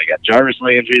like, man, they got Jarvis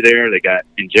Landry there. They got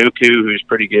Njoku, who's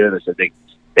pretty good. I said they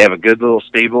have a good little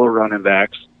stable of running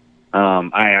backs.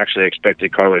 I actually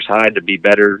expected Carlos Hyde to be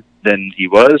better than he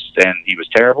was, and he was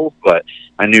terrible. But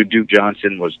I knew Duke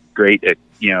Johnson was great at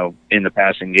in the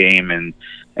passing game, and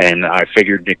I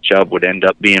figured Nick Chubb would end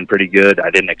up being pretty good. I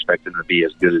didn't expect him to be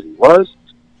as good as he was,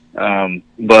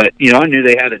 but I knew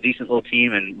they had a decent little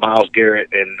team, and Myles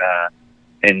Garrett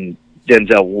and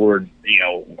Denzel Ward,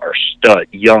 are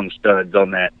young studs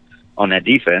on that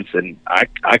defense, and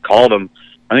I called them.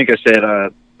 I think I said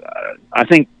I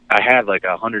think I had like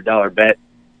 $100 bet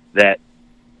that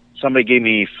somebody gave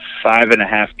me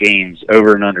 5.5 games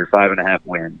over and under 5.5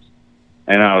 wins.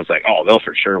 And I was like, oh, they'll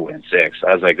for sure win 6.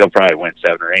 I was like, they'll probably win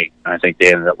 7 or 8. And I think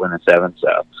they ended up winning 7.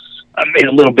 So I made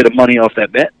a little bit of money off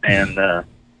that bet. And, I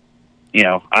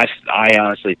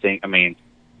honestly think,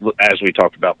 as we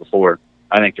talked about before,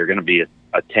 I think they're going to be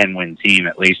a 10-win team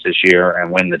at least this year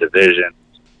and win the division.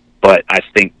 But I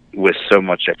think with so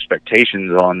much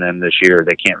expectations on them this year,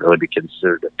 they can't really be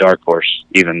considered a dark horse,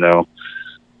 even though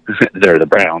they're the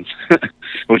Browns,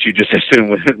 which you just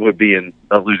assume would be in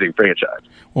a losing franchise.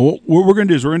 Well, what we're going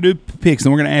to do is we're going to do picks,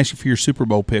 and we're going to ask you for your Super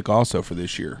Bowl pick also for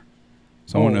this year.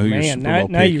 So I want to know who your Super Bowl pick is.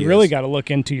 Now you really got to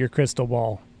look into your crystal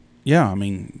ball. Yeah,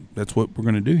 that's what we're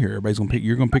going to do here. Everybody's going to pick.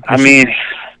 You're going to pick.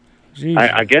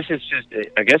 I guess it's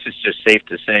just safe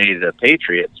to say the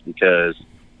Patriots because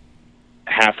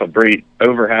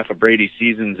over half of Brady's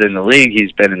seasons in the league,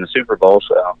 he's been in the Super Bowl.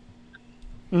 So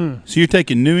you're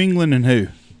taking New England and who?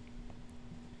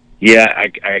 Yeah,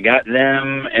 I got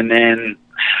them, and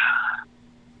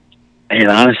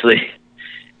honestly,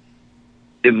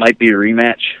 it might be a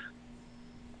rematch.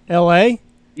 L.A.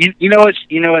 You know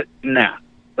what? Nah,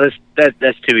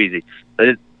 that's too easy.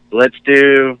 Let's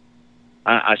do.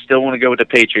 I still want to go with the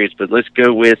Patriots, but let's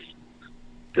go with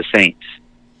the Saints.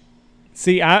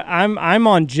 See, I'm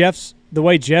on Jeff's the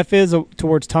way Jeff is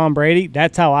towards Tom Brady.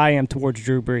 That's how I am towards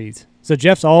Drew Brees. So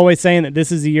Jeff's always saying that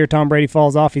this is the year Tom Brady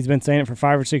falls off. He's been saying it for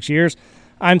 5 or 6 years.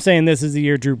 I'm saying this is the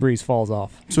year Drew Brees falls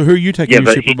off. So who are you taking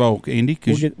your Super Bowl, Andy?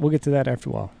 We'll get to that after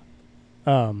a while.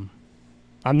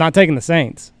 I'm not taking the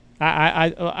Saints.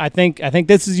 I think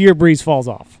this is the year Brees falls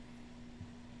off.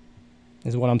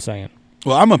 Is what I'm saying.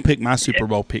 Well, I'm gonna pick my Super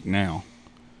Bowl pick now,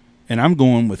 and I'm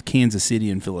going with Kansas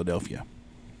City and Philadelphia.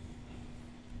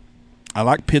 I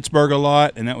like Pittsburgh a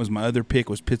lot, and that was my other pick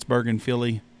was Pittsburgh and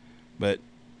Philly, but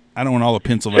I don't want all of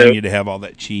Pennsylvania to have all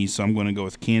that cheese, so I'm going to go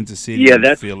with Kansas City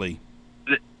and Philly.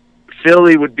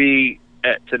 Philly would be,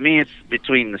 to me, it's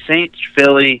between the Saints,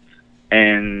 Philly,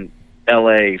 and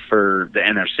L.A. for the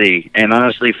NFC. And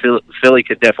honestly, Philly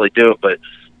could definitely do it, but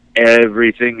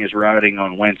everything is riding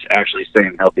on Wentz actually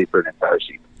staying healthy for an entire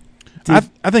season.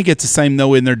 I think it's the same,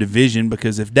 though, in their division,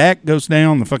 because if Dak goes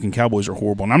down, the fucking Cowboys are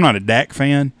horrible. And I'm not a Dak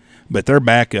fan, but their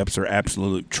backups are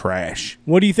absolute trash.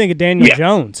 What do you think of Daniel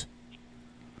Jones?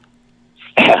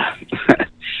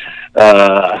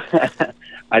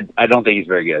 I don't think he's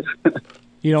very good.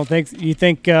 You don't think? You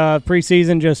think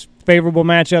preseason just favorable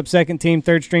matchup, second team,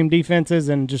 third string defenses,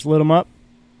 and just lit them up?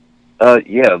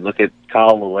 Yeah. Look at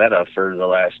Kyle Laletta for the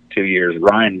last 2 years.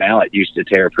 Ryan Mallett used to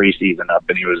tear preseason up,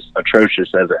 and he was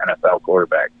atrocious as an NFL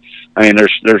quarterback. I mean,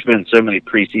 there's been so many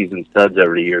preseason studs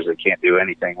over the years that can't do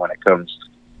anything when it comes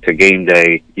to game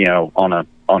day. You know, on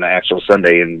an actual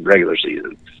Sunday in regular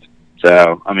season.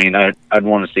 So I mean, I'd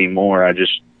want to see more. I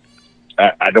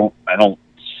don't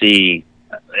see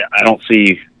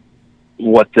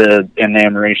what the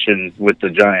enamoration with the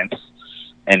Giants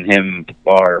and him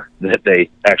are, that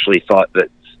they actually thought that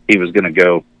he was going to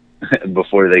go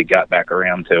before they got back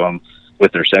around to him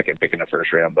with their second pick in the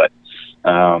first round. But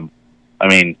I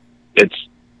mean,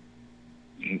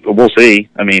 we'll see.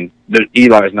 I mean,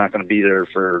 Eli's not going to be there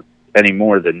for any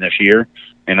more than this year,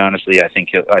 and honestly, I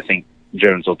think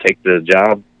Jones will take the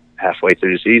job halfway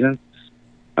through the season.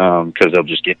 Because they'll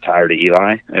just get tired of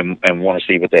Eli and want to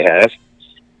see what they have.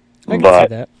 I can see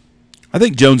that. I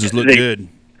think Jones has looked good.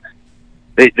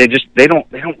 They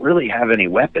don't really have any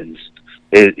weapons,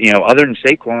 other than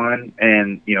Saquon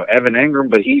and Evan Ingram.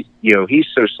 But he's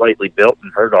so slightly built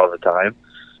and hurt all the time.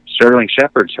 Sterling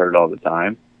Shepard's hurt all the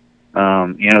time.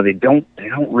 They don't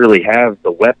really have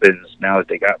the weapons now that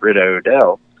they got rid of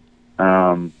Odell.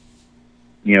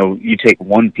 You take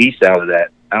one piece out of that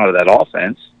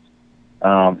offense.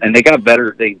 And they got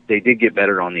better. They did get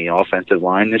better on the offensive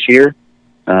line this year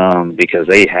because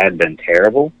they had been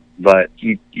terrible. But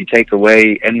you take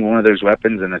away any one of those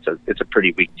weapons, and it's a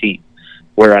pretty weak team.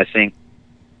 Where I think,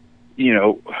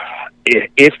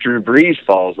 if Drew Brees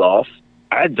falls off,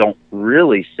 I don't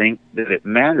really think that it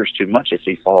matters too much if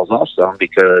he falls off some,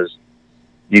 because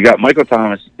you got Michael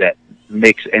Thomas that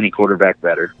makes any quarterback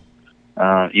better.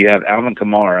 You have Alvin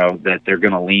Kamara that they're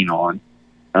going to lean on.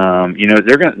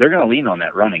 They're gonna lean on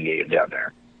that running game down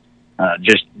there,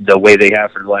 just the way they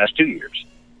have for the last 2 years.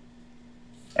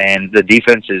 And the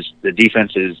defense is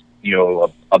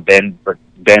a bend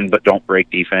but don't break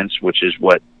defense, which is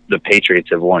what the Patriots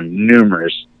have won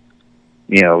numerous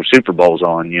Super Bowls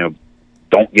on.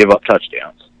 Don't give up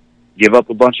touchdowns, give up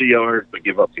a bunch of yards, but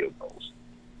give up field goals.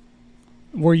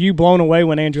 Were you blown away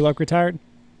when Andrew Luck retired?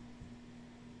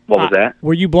 What was that?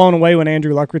 Were you blown away when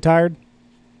Andrew Luck retired?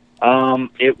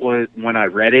 It was, when I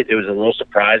read it, it was a little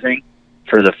surprising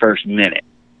for the first minute.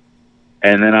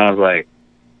 And then I was like,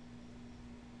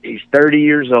 he's 30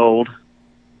 years old.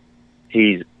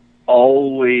 He's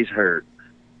always hurt.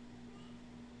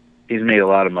 He's made a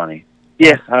lot of money.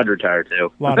 Yeah, I'd retire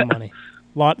too. A lot of money.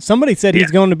 Somebody said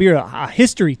he's going to be a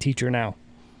history teacher now.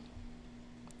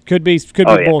 Could be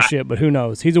bullshit, but who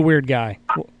knows? He's a weird guy.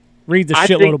 Reads a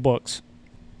shitload of books.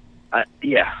 I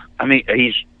mean,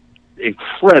 he's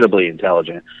incredibly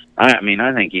intelligent. I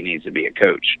think he needs to be a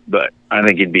coach, but I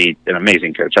think he'd be an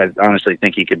amazing coach. I honestly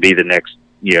think he could be the next,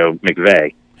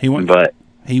 McVay.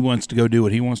 He wants to go do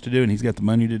what he wants to do, and he's got the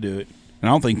money to do it. And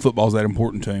I don't think football's that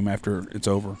important to him after it's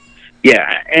over.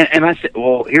 Yeah, and I said,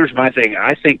 well, here's my thing.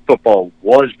 I think football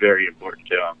was very important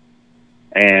to him,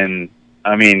 and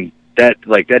I mean that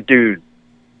dude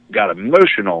got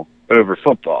emotional over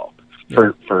football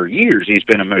for years. He's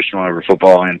been emotional over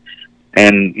football, and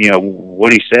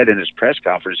what he said in his press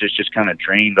conference is just kind of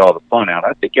drained all the fun out.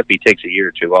 I think if he takes a year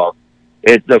or two off,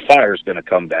 the fire's going to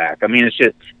come back. I mean,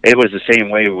 it was the same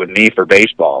way with me for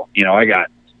baseball. I got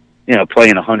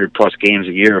playing 100+ games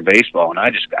a year of baseball, and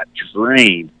I just got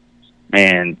drained.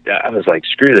 And I was like,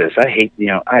 screw this. I hate,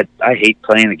 I hate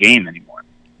playing the game anymore.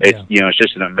 It's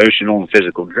just an emotional and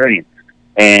physical drain.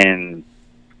 And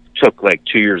took like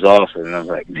 2 years off, and I was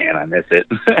like, man, I miss it.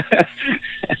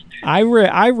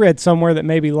 I read somewhere that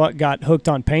maybe Luck got hooked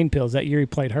on pain pills that year he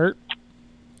played hurt.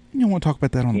 You don't want to talk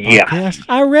about that on the Yeah. podcast?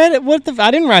 I read it.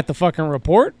 I didn't write the fucking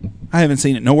report. I haven't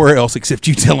seen it nowhere else except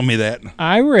you telling me that.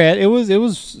 I read it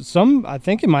was some. I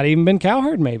think it might have even been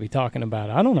Cowherd maybe talking about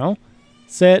it. I don't know.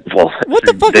 Said, Well, what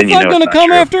the fuck then is you that know going to it's not come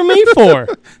true. after me for?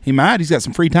 He might. He's got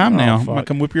some free time now. fuck. Might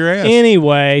come whip your ass.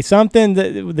 Anyway, something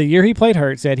that the year he played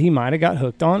hurt said he might have got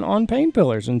hooked on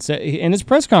painkillers, and said in his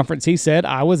press conference he said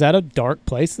I was at a dark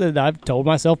place that I've told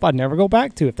myself I'd never go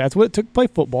back to. If that's what it took to play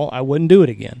football, I wouldn't do it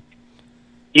again.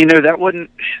 You know, that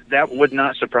would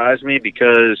not surprise me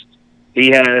because he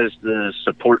has the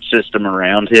support system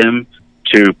around him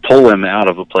to pull him out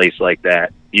of a place like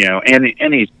that. You know, and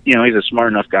he's, you know, he's a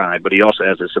smart enough guy, but he also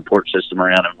has a support system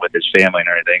around him with his family and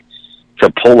everything to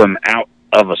pull him out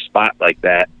of a spot like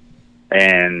that.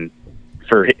 And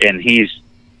he's,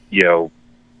 you know,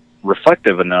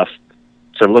 reflective enough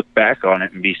to look back on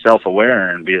it and be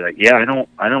self-aware and be like, yeah, I don't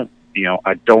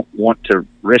want to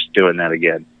risk doing that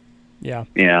again. Yeah.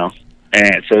 You know,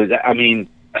 and so I mean,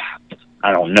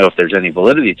 I don't know if there's any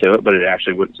validity to it, but it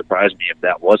actually wouldn't surprise me if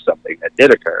that was something that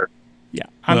did occur. Yeah,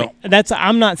 I mean,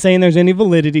 I'm not saying there's any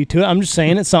validity to it. I'm just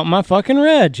saying it's something I fucking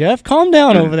read. Jeff, calm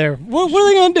down over there. What are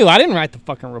they going to do? I didn't write the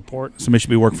fucking report. Somebody should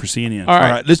be working for CNN. All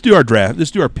right, let's do our draft. Let's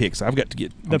do our picks. I've got to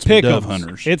get the pick dove pick'ems.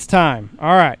 hunters. It's time.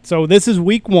 All right, so this is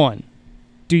week 1.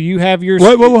 Do you have your?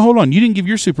 Wait, hold on. You didn't give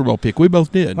your Super Bowl pick. We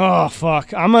both did. Oh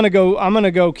fuck! I'm gonna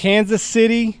go Kansas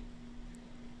City,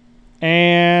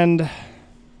 and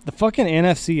the fucking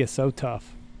NFC is so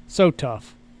tough, so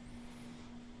tough.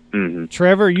 Mm-hmm.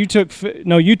 Trevor, you took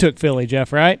Philly,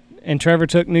 Jeff, right? And Trevor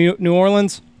took New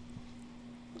Orleans.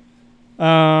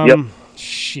 Yep.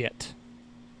 Shit.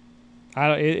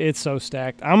 It's so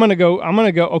stacked. I'm gonna go.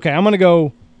 Okay, I'm gonna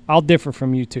go. I'll differ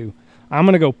from you two. I'm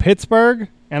gonna go Pittsburgh,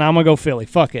 and I'm gonna go Philly.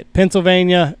 Fuck it,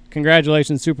 Pennsylvania.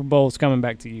 Congratulations, Super Bowl is coming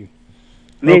back to you.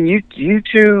 Man, you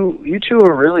two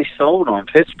are really sold on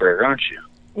Pittsburgh, aren't you?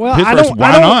 Well,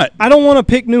 why not? I don't want to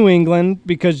pick New England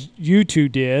because you two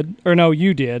did, or no,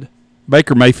 you did.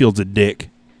 Baker Mayfield's a dick.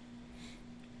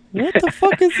 What the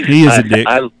fuck is He is a dick.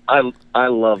 I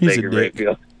love He's a Baker dick.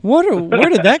 Mayfield. Where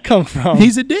did that come from?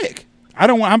 He's a dick. I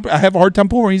have a hard time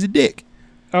pulling. He's a dick.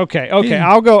 Okay.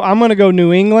 Yeah. I'm gonna go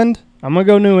New England.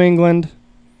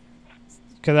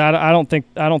 Because I don't think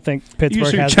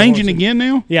Pittsburgh You're has changing the horses. again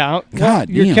now? Yeah. God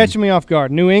you're damn. catching me off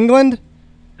guard. New England.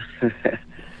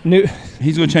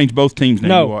 He's going to change both teams now.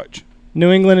 No. You watch.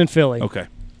 New England and Philly Okay.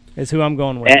 is who I'm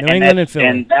going with. And, New England and Philly.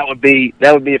 And that would be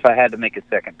if I had to make a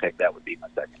second pick. That would be my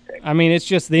second pick. I mean, it's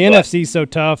just the NFC's so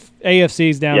tough.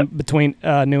 AFC's down between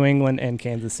New England and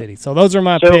Kansas City. So those are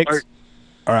my picks.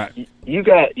 All right. You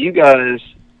guys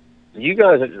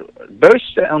both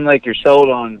sound like you're sold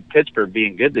on Pittsburgh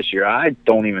being good this year. I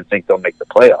don't even think they'll make the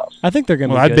playoffs. I think they're going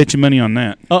to Well, be I'd good. bet you money on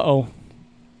that. Uh-oh.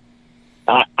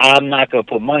 I'm not going to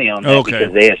put money on that Okay.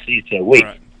 because the AFC is so weak.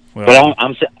 All right. Well,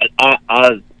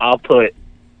 But I'll put.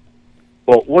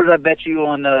 Well, what did I bet you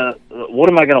on? What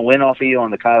am I going to win off of you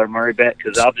on the Kyler Murray bet?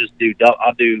 Because I'll just do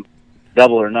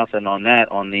double or nothing on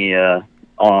that on the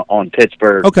on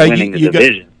Pittsburgh winning the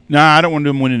division. No, I don't want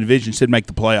them winning the division. Said make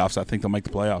the playoffs. I think they'll make the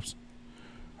playoffs.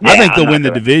 Yeah, I think they'll I'm win the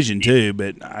not gonna- division too,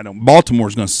 but I don't.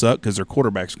 Baltimore's going to suck because their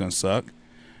quarterback's going to suck,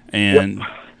 and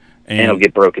it'll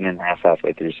get broken in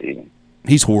halfway through the season.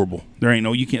 he's horrible. There ain't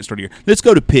no. You can't start here. Let's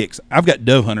go to picks. I've got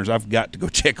dove hunters. I've got to go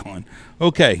check on.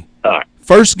 Okay. All right.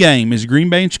 First game is Green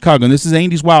Bay and Chicago. And this is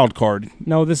Andy's wild card.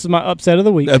 No, this is my upset of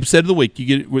the week. Upset of the week. You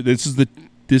get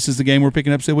this is the game we're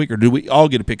picking upset of the week, or do we all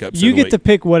get to pick upset? You of the get to week?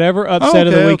 pick whatever upset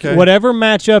of the week. Okay. Whatever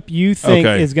matchup you think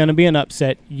Okay. is going to be an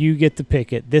upset, you get to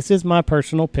pick it. This is my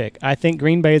personal pick. I think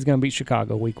Green Bay is going to beat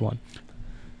Chicago week 1.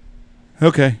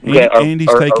 Okay. Okay, Andy's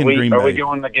taking Green Bay. Are we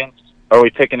going against? Are we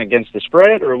picking against the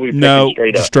spread, or are we picking No,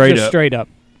 straight up? Just straight up.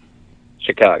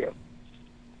 Chicago.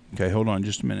 Okay, hold on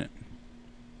just a minute.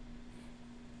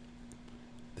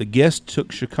 The guest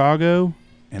took Chicago,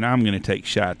 and I'm going to take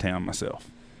Chi-Town myself.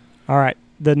 All right.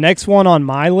 The next one on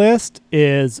my list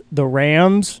is the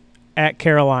Rams at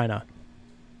Carolina.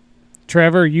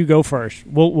 Trevor, you go first.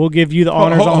 We'll give you the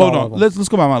honors. Hold all on. of them. Let's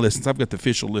go by my list since I've got the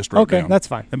official list right Okay, down. that's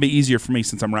fine. That'd be easier for me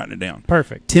since I'm writing it down.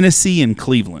 Perfect. Tennessee and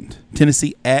Cleveland.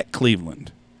 Tennessee at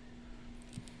Cleveland.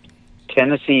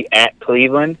 Tennessee at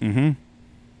Cleveland. Mm-hmm.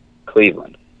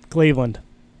 Cleveland.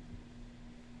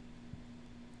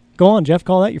 Go on, Jeff.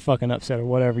 Call that your fucking upset or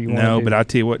whatever you want to do. No, but I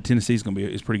tell you what, Tennessee's going to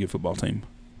be a pretty good football team.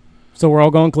 So we're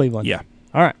all going Cleveland. Yeah.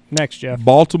 All right. Next, Jeff.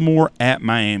 Baltimore at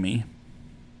Miami.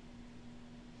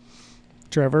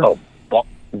 Trevor. Oh,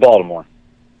 Baltimore.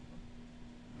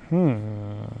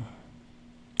 I'm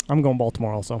going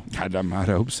Baltimore also. I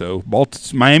hope so.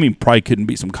 Miami probably couldn't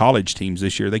beat some college teams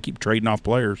this year. They keep trading off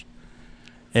players.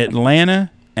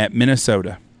 Atlanta at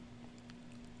Minnesota.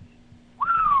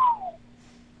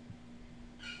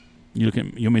 You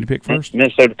want me to pick first?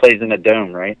 Minnesota plays in the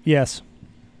dome, right? Yes.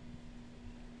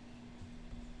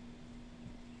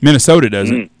 Minnesota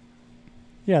doesn't.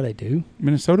 Yeah, they do.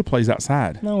 Minnesota plays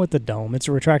outside. No, with the dome. It's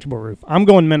a retractable roof. I'm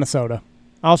going Minnesota.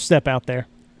 I'll step out there.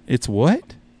 It's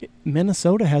what?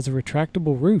 Minnesota has a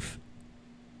retractable roof.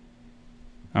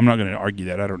 I'm not going to argue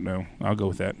that. I don't know. I'll go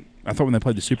with that. I thought when they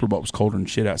played the Super Bowl, it was colder than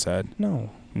shit outside. No.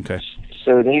 Okay.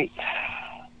 So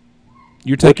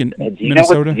You're taking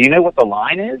Minnesota? Do you know what the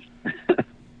line is?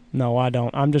 No, I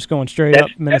don't. I'm just going straight up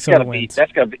Minnesota wins.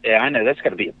 That's got to be. I know that's got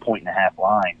to be a 1.5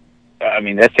 line. I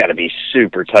mean, that's got to be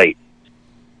super tight.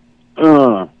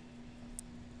 I'll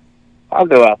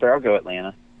go out there. I'll go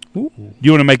Atlanta. Ooh.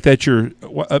 You want to make that your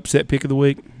upset pick of the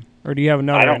week? Or do you have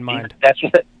another in mind? That's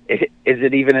what. Is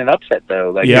it even an upset though?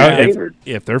 Like,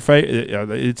 if they're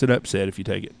it's an upset if you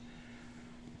take it.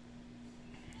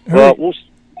 Well,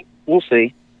 we'll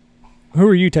see. Who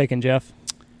are you taking, Jeff?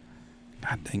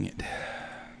 God dang it.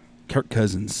 Kirk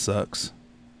Cousins sucks.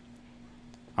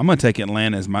 I'm going to take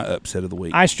Atlanta as my upset of the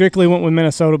week. I strictly went with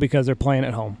Minnesota because they're playing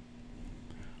at home.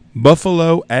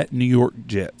 Buffalo at New York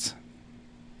Jets.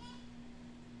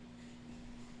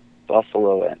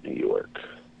 Buffalo at New York.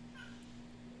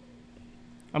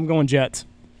 I'm going Jets.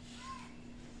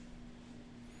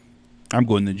 I'm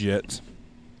going the Jets.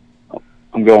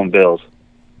 I'm going Bills.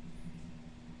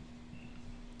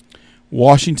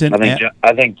 Washington.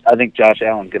 I think Josh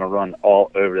Allen's going to run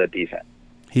all over that defense.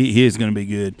 He is going to be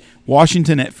good.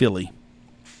 Washington at Philly.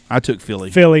 I took Philly.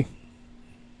 Philly.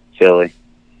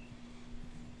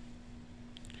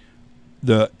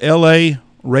 The L.A.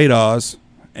 Raiders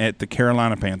at the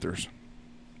Carolina Panthers.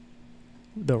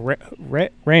 The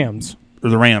Rams. Or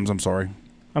the Rams, I'm sorry.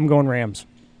 I'm going Rams.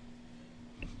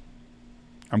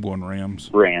 I'm going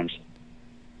Rams. Rams.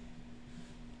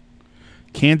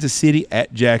 Kansas City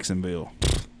at Jacksonville.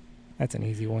 That's an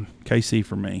easy one. KC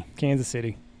for me. Kansas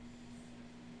City.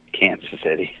 Kansas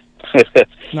City.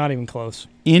 Not even close.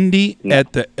 Indy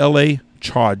at the L.A.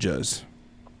 Chargers.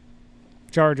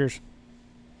 Chargers.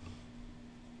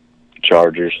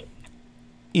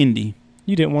 Indy.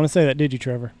 You didn't want to say that, did you,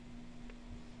 Trevor?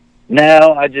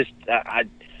 No, I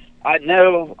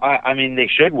know. I mean, they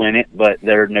should win it, but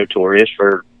they're notorious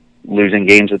for losing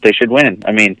games that they should win.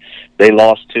 I mean, they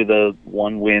lost to the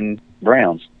one-win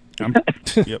Browns.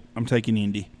 Yep, I'm taking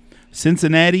Indy.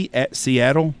 Cincinnati at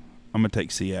Seattle. I'm going to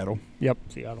take Seattle. Yep,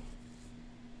 Seattle.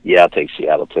 Yeah, I'll take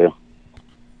Seattle, too.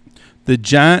 The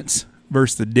Giants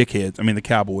versus the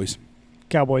Cowboys.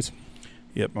 Cowboys.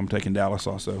 Yep, I'm taking Dallas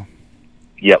also.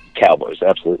 Yep, Cowboys,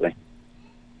 absolutely.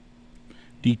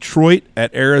 Detroit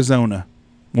at Arizona.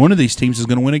 One of these teams is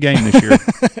going to win a game this year.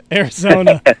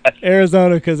 Arizona,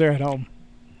 because they're at home.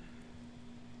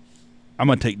 I'm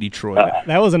going to take Detroit.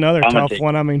 That was another tough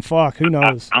one. I mean, fuck, who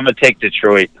knows? I'm going to take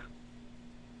Detroit.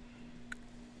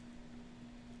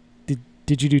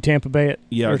 Did you do Tampa Bay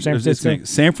or San Francisco?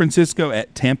 San Francisco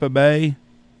at Tampa Bay.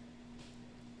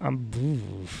 I'm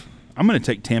going to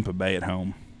take Tampa Bay at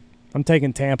home. I'm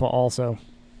taking Tampa also.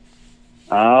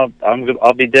 I'll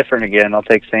be different again. I'll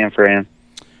take San Fran.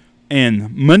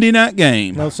 And Monday night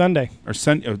game. No, Sunday. Or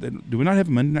Sunday? Do we not have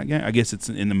a Monday night game? I guess it's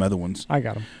in the other ones. I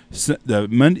got them.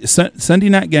 Sunday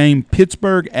night game.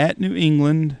 Pittsburgh at New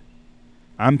England.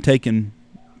 I'm taking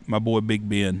my boy Big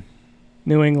Ben.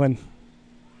 New England.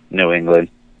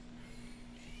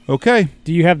 Okay.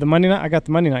 Do you have the Monday night? I got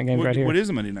the Monday night games right here. What is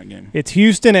a Monday night game? It's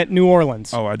Houston at New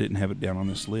Orleans. Oh, I didn't have it down on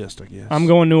this list, I guess. I'm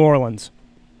going New Orleans.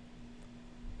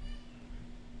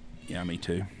 Yeah, me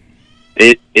too.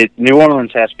 New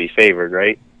Orleans has to be favored,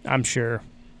 right? I'm sure.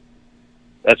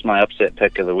 That's my upset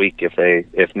pick of the week.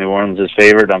 If New Orleans is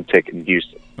favored, I'm picking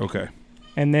Houston. Okay.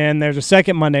 And then there's a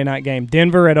second Monday night game.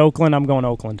 Denver at Oakland. I'm going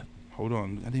Oakland. Hold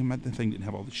on. The thing didn't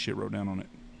have all this shit wrote down on it.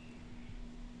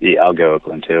 Yeah, I'll go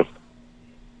Oakland too.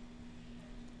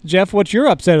 Jeff, what's your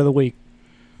upset of the week?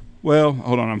 Well,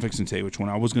 hold on. I'm fixing to tell you which one.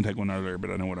 I was going to take one earlier, but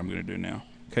I know what I'm going to do now.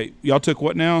 Okay. Y'all took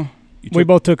what now? We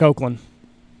both took Oakland.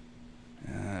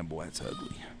 Ah, boy, that's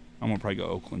ugly. I'm going to probably go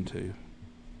Oakland, too.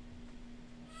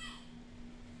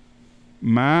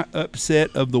 My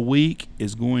upset of the week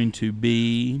is going to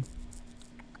be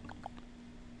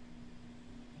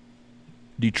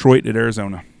Detroit at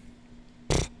Arizona.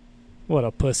 What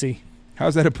a pussy.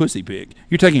 How's that a pussy pick?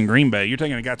 You're taking Green Bay. You're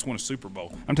taking a guy that's won a Super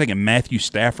Bowl. I'm taking Matthew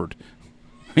Stafford.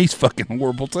 He's fucking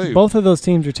horrible, too. Both of those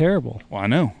teams are terrible. Well, I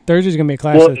know. Thursday's going to be a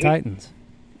clash of the Titans.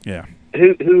 Yeah.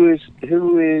 Who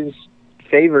is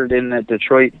favored in that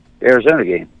Detroit-Arizona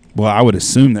game? Well, I would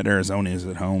assume that Arizona is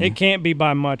at home. It can't be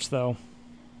by much, though.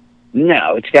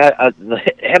 No, it's got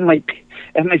it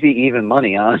might be even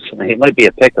money. Honestly, it might be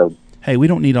a pick'em. Hey, we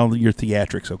don't need all your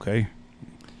theatrics, okay?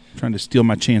 Trying to steal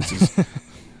my chances.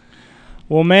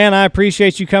 Well, man, I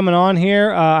appreciate you coming on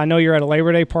here. I know you're at a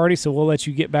Labor Day party, so we'll let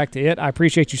you get back to it. I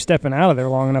appreciate you stepping out of there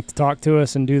long enough to talk to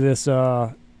us and do this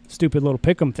stupid little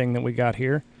pick'em thing that we got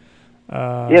here.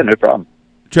 Yeah, no problem.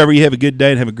 Trevor, you have a good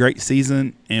day and have a great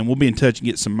season, and we'll be in touch and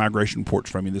get some migration reports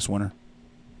from you this winter.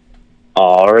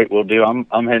 All right, we'll do.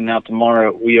 I'm heading out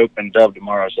tomorrow. We open dove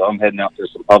tomorrow, so I'm heading out to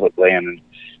some public land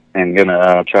and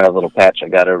gonna try a little patch I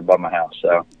got over by my house.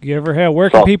 So give her hell. Where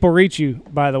can people reach you?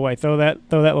 By the way, throw that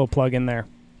little plug in there.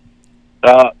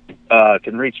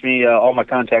 Can reach me. All my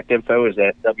contact info is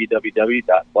at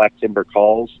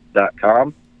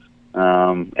www.blacktimbercalls.com,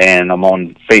 and I'm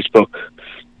on Facebook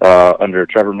under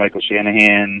Trevor Michael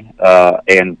Shannahan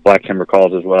and Black Timber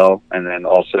Calls as well, and then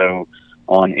also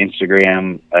on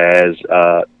Instagram as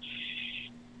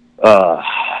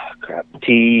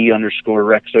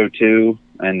T_Rex02,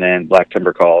 and then Black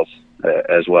Timber Calls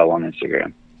as well on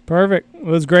Instagram. Perfect. It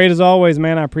was great as always,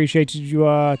 man. I appreciate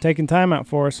you taking time out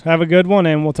for us. Have a good one,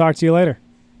 and we'll talk to you later.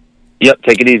 Yep,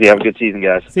 take it easy. Have a good season,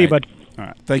 guys. See you, bud. All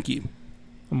right, thank you.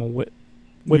 I'm going to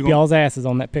whip y'all's asses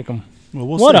on that pick'em. Well,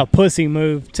 we'll what see. A pussy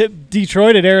move.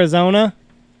 Detroit at Arizona.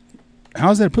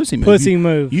 How's that a pussy move? Pussy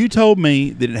move. You told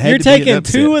me that it had You're to be an taking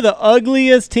upset. two of the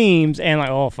ugliest teams and like,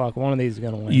 oh, fuck, one of these is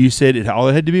going to win. You said all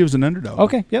it had to be was an underdog.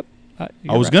 Okay, yep.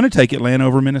 I was going to take Atlanta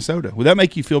over Minnesota. Would that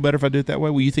make you feel better if I do it that way?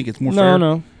 Will you think it's more fair?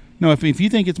 No. No, if you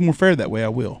think it's more fair that way, I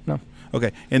will. No.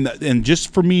 Okay, and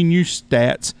just for me and you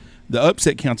stats, the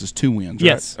upset counts as 2 wins, right?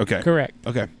 Yes. Okay. Correct.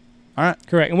 Okay. All right.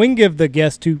 Correct. And we can give the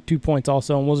guests two points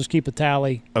also, and we'll just keep a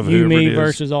tally of you, whoever me it is.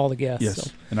 versus all the guests. Yes.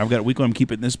 So. And I've got we going to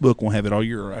keep it in this book. We'll have it all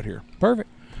year right here. Perfect.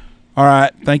 All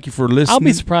right. Thank you for listening. I'll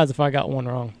be surprised if I got one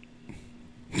wrong.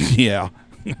 Yeah.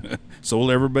 So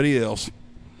will everybody else.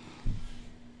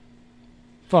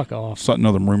 Fuck off. Something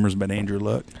other rumors about Andrew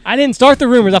Luck. I didn't start the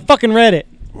rumors. I fucking read it.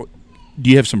 Do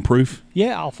you have some proof?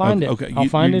 Yeah, I'll find it. Okay. I'll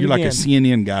find it You're again. like a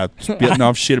CNN guy spitting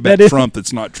off shit about Trump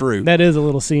that's not true. That is a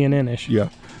little CNN-ish. Yeah.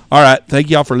 All right. Thank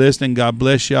y'all for listening. God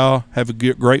bless y'all. Have a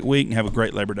great week and have a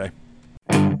great Labor Day.